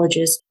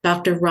psychologist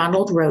Dr.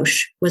 Ronald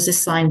Roche was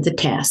assigned the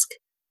task,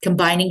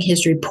 combining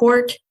his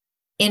report,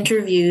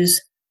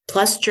 interviews,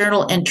 plus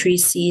journal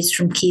entries seized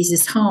from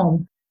Keyes'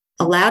 home,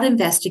 allowed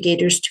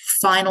investigators to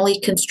finally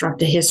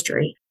construct a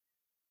history.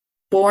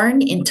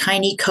 Born in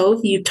Tiny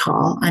Cove,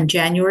 Utah on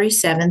January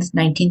 7,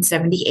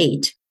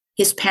 1978,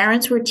 his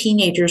parents were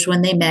teenagers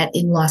when they met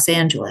in Los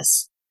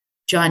Angeles.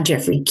 John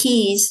Jeffrey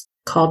Keyes,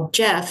 called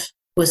Jeff,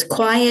 was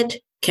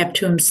quiet, kept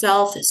to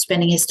himself,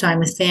 spending his time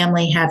with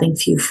family, having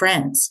few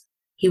friends.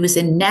 He was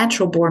a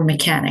natural-born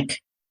mechanic.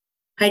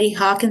 Heidi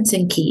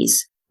Hawkinson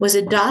Keyes was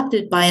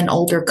adopted by an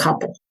older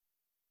couple.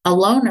 A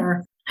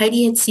loner,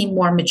 Heidi had seemed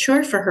more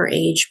mature for her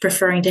age,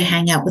 preferring to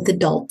hang out with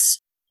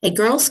adults. A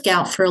Girl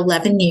Scout for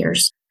 11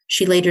 years,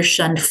 she later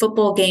shunned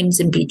football games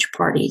and beach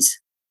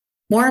parties.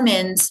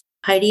 Mormons,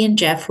 Heidi and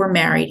Jeff were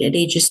married at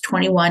ages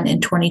 21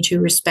 and 22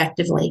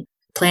 respectively,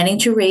 planning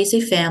to raise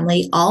a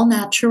family all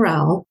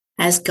natural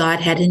as God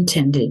had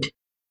intended.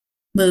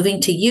 Moving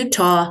to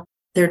Utah,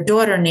 their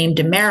daughter named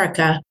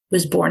America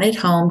was born at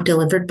home,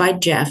 delivered by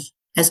Jeff,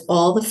 as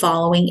all the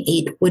following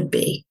 8 would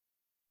be.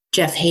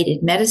 Jeff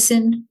hated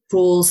medicine,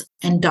 rules,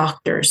 and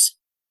doctors.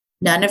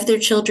 None of their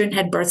children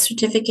had birth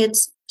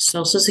certificates,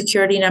 social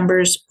security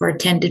numbers, or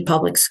attended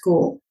public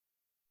school.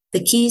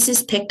 The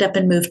Keyes picked up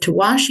and moved to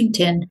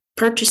Washington,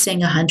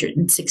 purchasing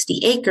 160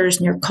 acres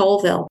near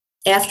Colville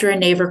after a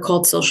neighbor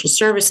called social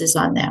services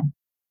on them.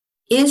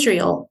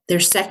 Israel, their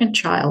second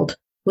child,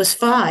 was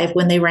 5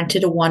 when they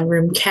rented a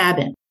one-room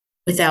cabin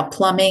without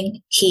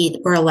plumbing, heat,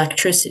 or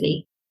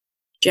electricity.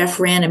 Jeff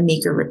ran a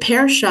meager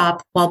repair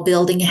shop while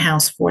building a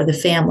house for the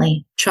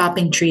family,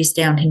 chopping trees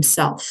down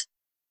himself.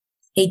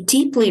 A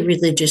deeply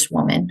religious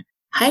woman,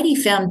 Heidi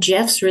found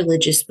Jeff's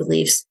religious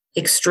beliefs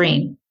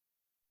extreme.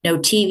 No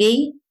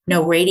TV,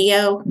 no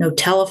radio, no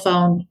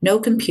telephone, no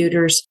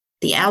computers.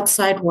 The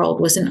outside world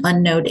was an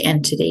unknown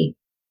entity.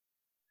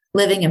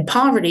 Living in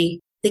poverty,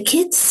 the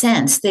kids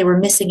sensed they were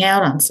missing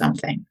out on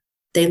something.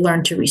 They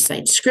learned to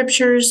recite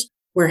scriptures,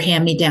 wear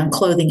hand-me-down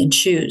clothing and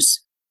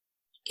shoes.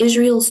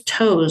 Israel's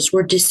toes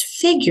were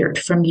disfigured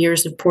from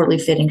years of poorly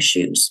fitting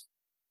shoes.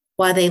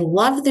 While they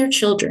loved their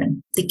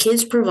children, the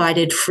kids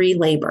provided free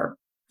labor,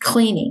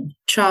 cleaning,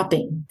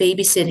 chopping,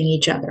 babysitting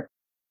each other.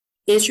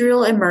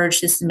 Israel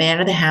emerged as the man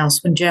of the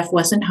house when Jeff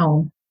wasn't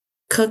home,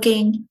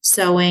 cooking,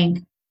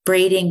 sewing,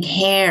 braiding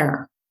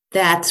hair.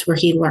 That's where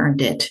he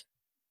learned it.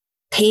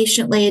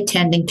 Patiently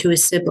attending to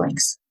his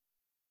siblings.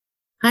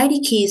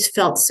 Heidi Keyes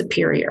felt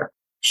superior.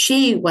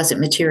 She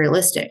wasn't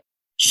materialistic.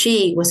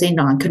 She was a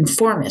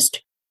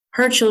nonconformist.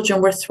 Her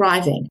children were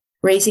thriving,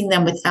 raising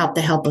them without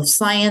the help of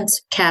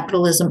science,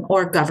 capitalism,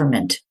 or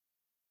government.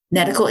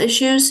 Medical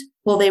issues?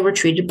 Well, they were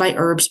treated by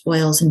herbs,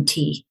 oils, and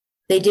tea.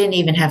 They didn't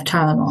even have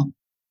Tylenol.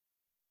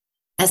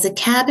 As the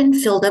cabin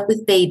filled up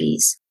with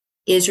babies,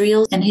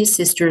 Israel and his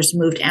sisters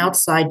moved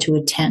outside to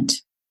a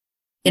tent.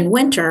 In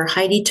winter,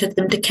 Heidi took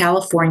them to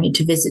California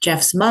to visit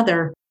Jeff's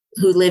mother,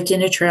 who lived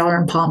in a trailer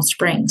in Palm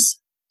Springs.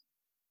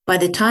 By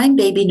the time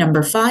baby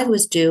number 5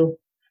 was due,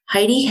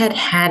 Heidi had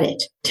had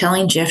it,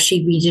 telling Jeff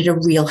she needed a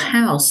real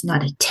house,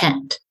 not a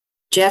tent.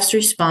 Jeff's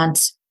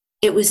response,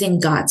 it was in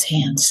God's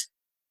hands.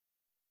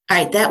 All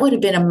right, that would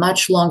have been a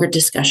much longer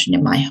discussion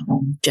in my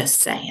home, just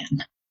saying.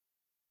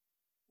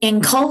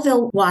 In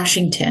Colville,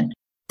 Washington,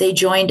 they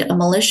joined a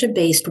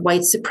militia-based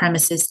white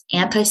supremacist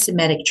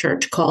anti-Semitic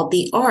church called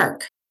the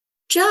Ark.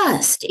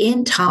 just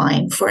in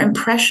time for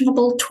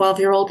impressionable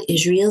 12-year-old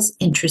Israel's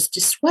interest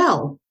to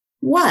swell.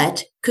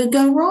 What could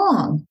go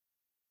wrong?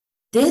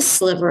 This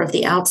sliver of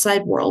the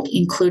outside world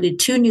included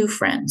two new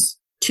friends,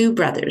 two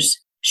brothers,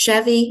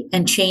 Chevy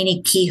and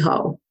Cheney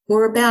Kehoe, who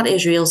were about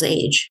Israel's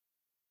age.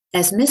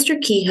 As Mr.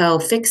 Kehoe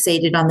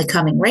fixated on the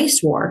coming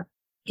race war,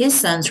 his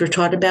sons were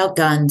taught about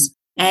guns,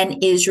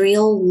 and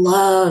Israel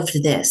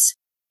loved this.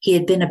 He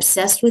had been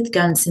obsessed with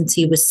guns since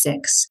he was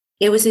 6.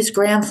 It was his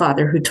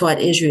grandfather who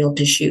taught Israel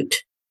to shoot.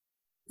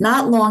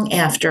 Not long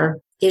after,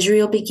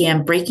 Israel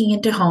began breaking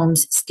into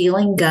homes,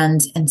 stealing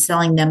guns, and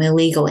selling them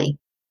illegally.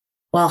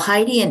 While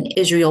Heidi and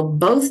Israel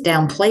both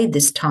downplayed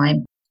this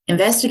time,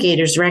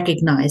 investigators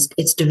recognized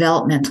its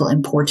developmental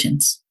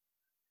importance.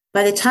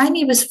 By the time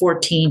he was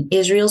 14,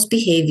 Israel's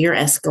behavior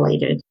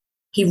escalated.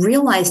 He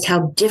realized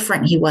how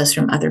different he was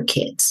from other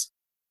kids.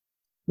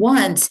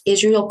 Once,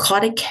 Israel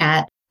caught a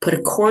cat, put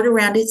a cord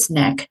around its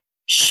neck,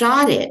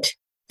 shot it,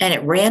 and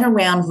it ran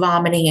around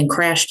vomiting and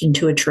crashed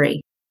into a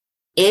tree.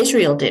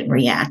 Israel didn't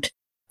react,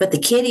 but the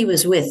kid he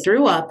was with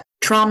threw up,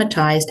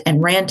 traumatized,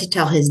 and ran to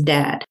tell his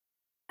dad.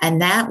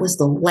 And that was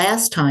the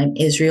last time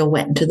Israel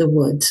went into the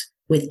woods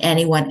with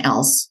anyone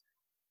else,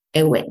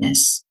 a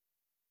witness.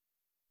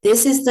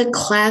 This is the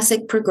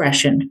classic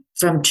progression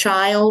from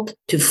child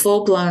to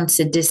full-blown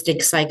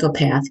sadistic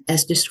psychopath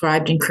as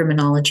described in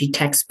criminology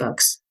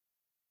textbooks.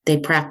 They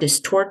practice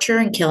torture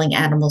and killing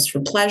animals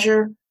for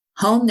pleasure,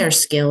 hone their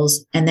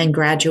skills, and then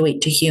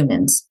graduate to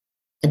humans.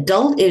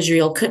 Adult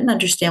Israel couldn't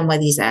understand why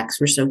these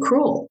acts were so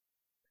cruel.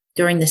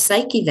 During the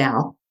psych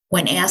eval,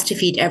 when asked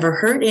if he'd ever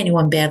hurt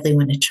anyone badly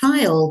when a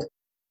child,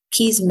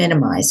 Keyes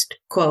minimized,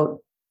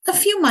 quote, "A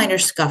few minor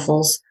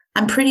scuffles.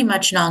 I'm pretty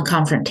much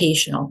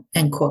non-confrontational,"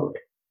 end quote.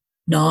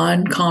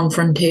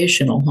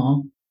 Non-confrontational,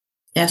 huh?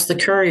 Ask the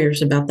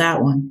couriers about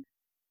that one.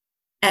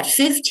 At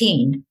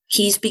 15,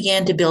 Keyes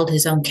began to build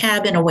his own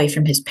cabin away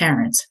from his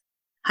parents.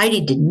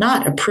 Heidi did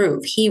not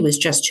approve. He was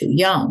just too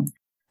young,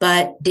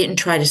 but didn't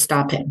try to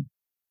stop him.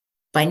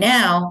 By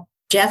now,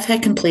 Jeff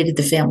had completed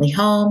the family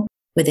home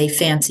with a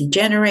fancy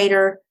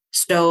generator,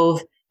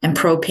 stove, and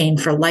propane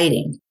for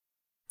lighting.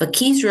 But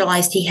Keyes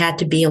realized he had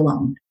to be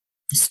alone.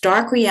 The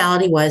stark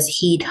reality was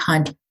he'd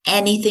hunt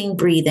anything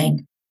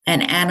breathing,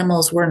 and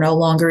animals were no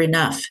longer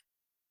enough.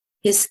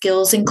 His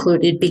skills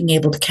included being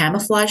able to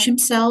camouflage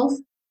himself,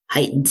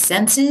 heightened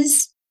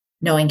senses,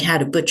 knowing how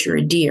to butcher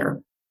a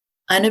deer.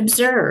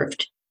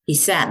 Unobserved, he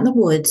sat in the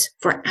woods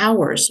for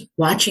hours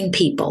watching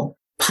people,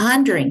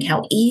 pondering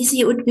how easy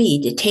it would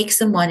be to take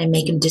someone and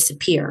make him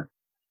disappear.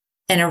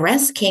 An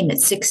arrest came at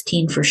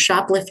 16 for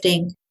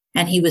shoplifting,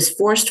 and he was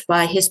forced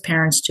by his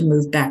parents to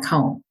move back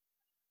home.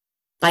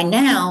 By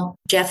now,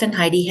 Jeff and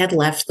Heidi had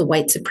left the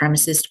white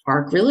supremacist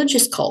ARC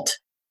religious cult.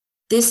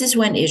 This is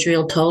when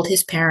Israel told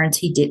his parents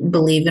he didn't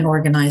believe in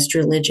organized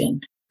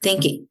religion,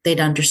 thinking they'd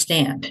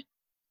understand.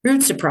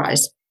 Rude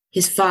surprise,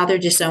 his father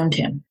disowned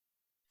him,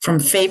 from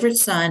favorite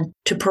son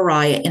to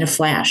pariah in a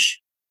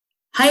flash.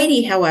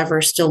 Heidi,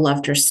 however, still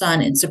loved her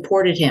son and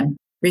supported him,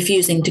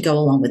 refusing to go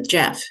along with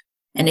Jeff.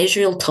 And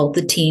Israel told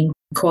the team,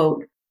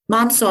 quote,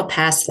 "Mom saw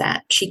past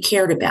that. She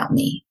cared about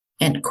me,"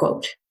 end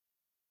quote.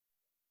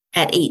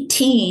 At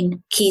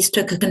 18, Keyes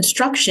took a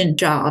construction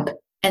job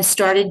and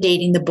started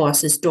dating the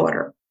boss's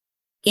daughter.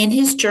 In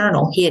his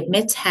journal, he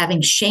admits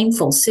having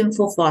shameful,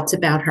 sinful thoughts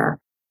about her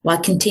while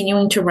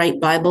continuing to write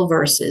Bible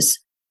verses.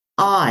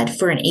 Odd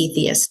for an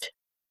atheist.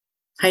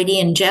 Heidi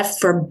and Jeff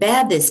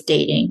forbade this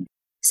dating,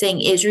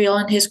 saying Israel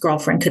and his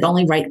girlfriend could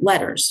only write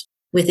letters,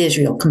 with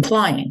Israel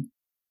complying.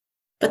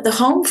 But the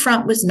home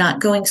front was not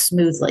going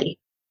smoothly.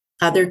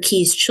 Other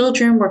Keyes'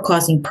 children were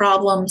causing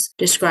problems,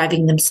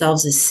 describing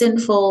themselves as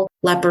sinful,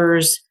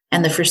 lepers,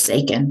 and the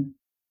forsaken.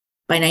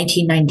 By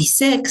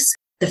 1996,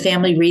 the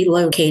family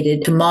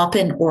relocated to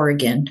Maupin,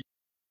 Oregon.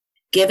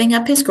 Giving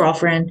up his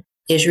girlfriend,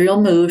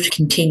 Israel moved,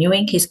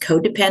 continuing his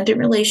codependent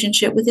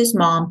relationship with his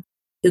mom,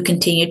 who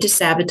continued to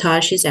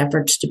sabotage his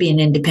efforts to be an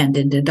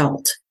independent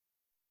adult.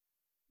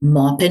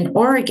 Maupin,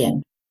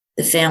 Oregon.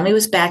 The family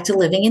was back to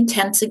living in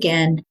tents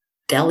again,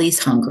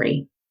 delis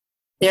hungry.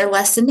 There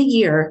less than a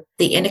year,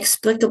 they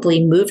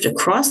inexplicably moved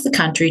across the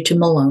country to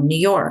Malone, New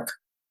York.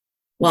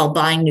 While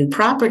buying new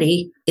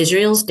property,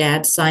 Israel's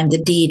dad signed the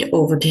deed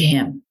over to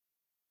him.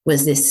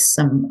 Was this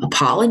some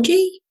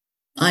apology?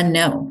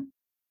 Unknown.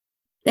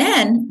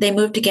 Then they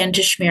moved again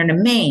to Smyrna,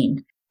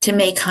 Maine, to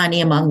make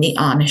honey among the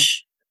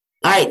Amish.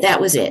 All right, that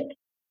was it.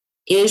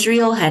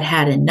 Israel had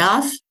had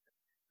enough.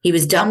 He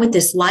was done with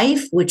this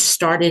life, which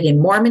started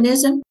in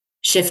Mormonism,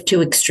 shift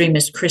to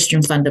extremist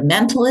Christian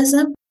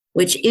fundamentalism,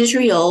 which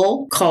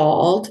Israel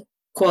called,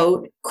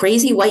 quote,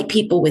 crazy white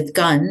people with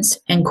guns,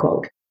 end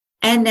quote.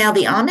 And now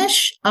the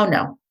Amish? Oh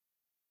no.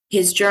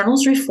 His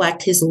journals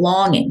reflect his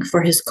longing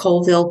for his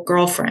Colville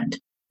girlfriend,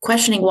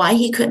 questioning why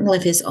he couldn't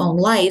live his own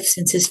life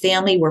since his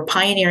family were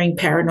pioneering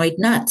paranoid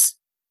nuts.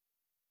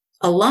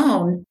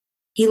 Alone,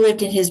 he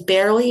lived in his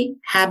barely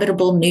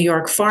habitable New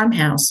York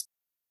farmhouse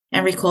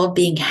and recalled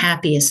being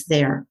happiest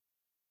there.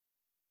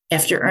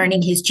 After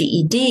earning his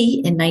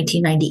GED in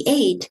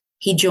 1998,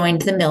 he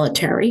joined the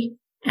military,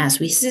 as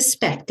we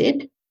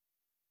suspected,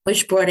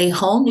 which brought a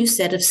whole new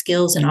set of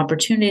skills and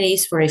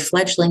opportunities for a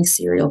fledgling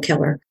serial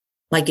killer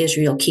like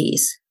Israel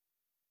Keyes.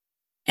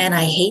 And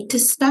I hate to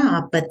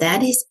stop, but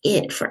that is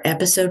it for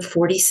episode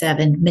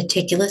 47,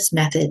 Meticulous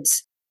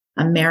Methods,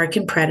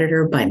 American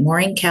Predator by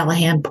Maureen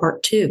Callahan,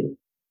 Part 2.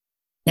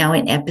 Now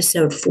in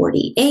episode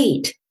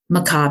 48,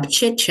 Macabre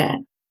Chit Chat,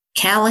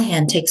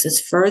 Callahan takes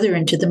us further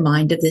into the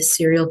mind of this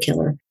serial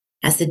killer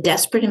as the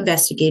desperate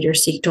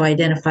investigators seek to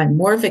identify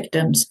more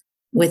victims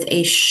with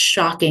a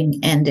shocking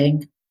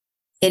ending.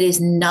 It is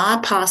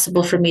not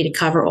possible for me to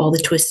cover all the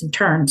twists and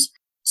turns,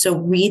 so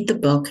read the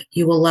book.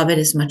 You will love it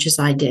as much as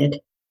I did.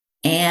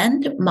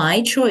 And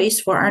my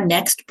choice for our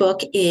next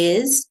book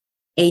is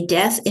A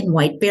Death in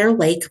White Bear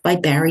Lake by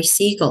Barry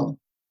Siegel.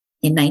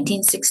 In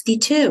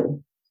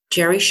 1962,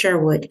 Jerry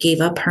Sherwood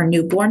gave up her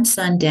newborn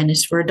son,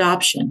 Dennis, for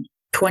adoption.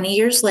 20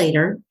 years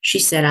later, she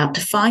set out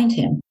to find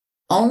him,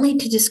 only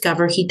to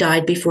discover he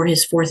died before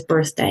his 4th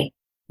birthday.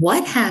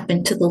 What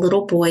happened to the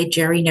little boy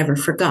Jerry never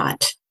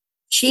forgot?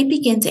 She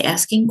begins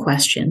asking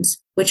questions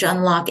which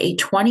unlock a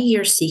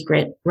 20-year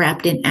secret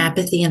wrapped in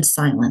apathy and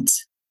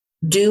silence.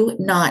 Do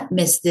not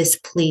miss this,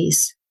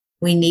 please.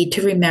 We need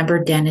to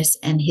remember Dennis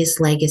and his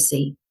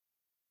legacy.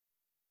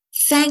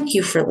 Thank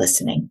you for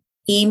listening.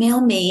 Email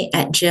me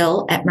at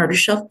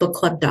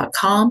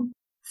jill@murdershelfbookclub.com.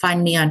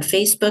 Find me on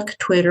Facebook,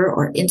 Twitter,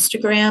 or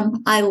Instagram.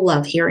 I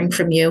love hearing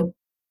from you.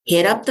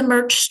 Hit up the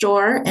merch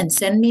store and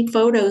send me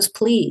photos,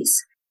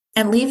 please.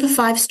 And leave a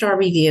 5-star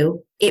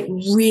review. It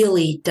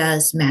really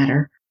does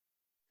matter.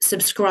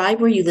 Subscribe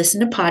where you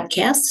listen to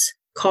podcasts,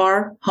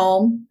 car,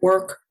 home,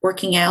 work,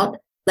 working out.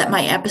 Let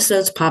my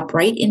episodes pop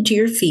right into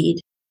your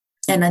feed.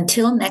 And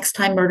until next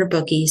time, Murder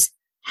Bookies,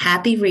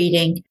 happy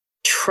reading,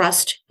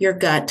 trust your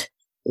gut,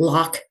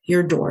 lock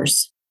your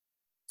doors.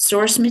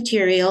 Source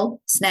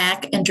material,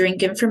 snack and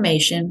drink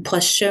information,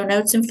 plus show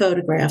notes and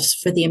photographs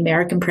for the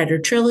American Predator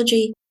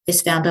trilogy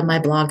is found on my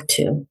blog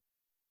too.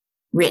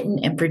 Written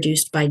and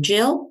produced by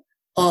Jill,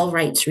 all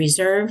rights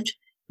reserved,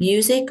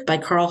 music by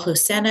Carl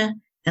Hosanna,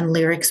 and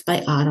lyrics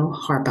by Otto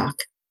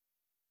Harbach.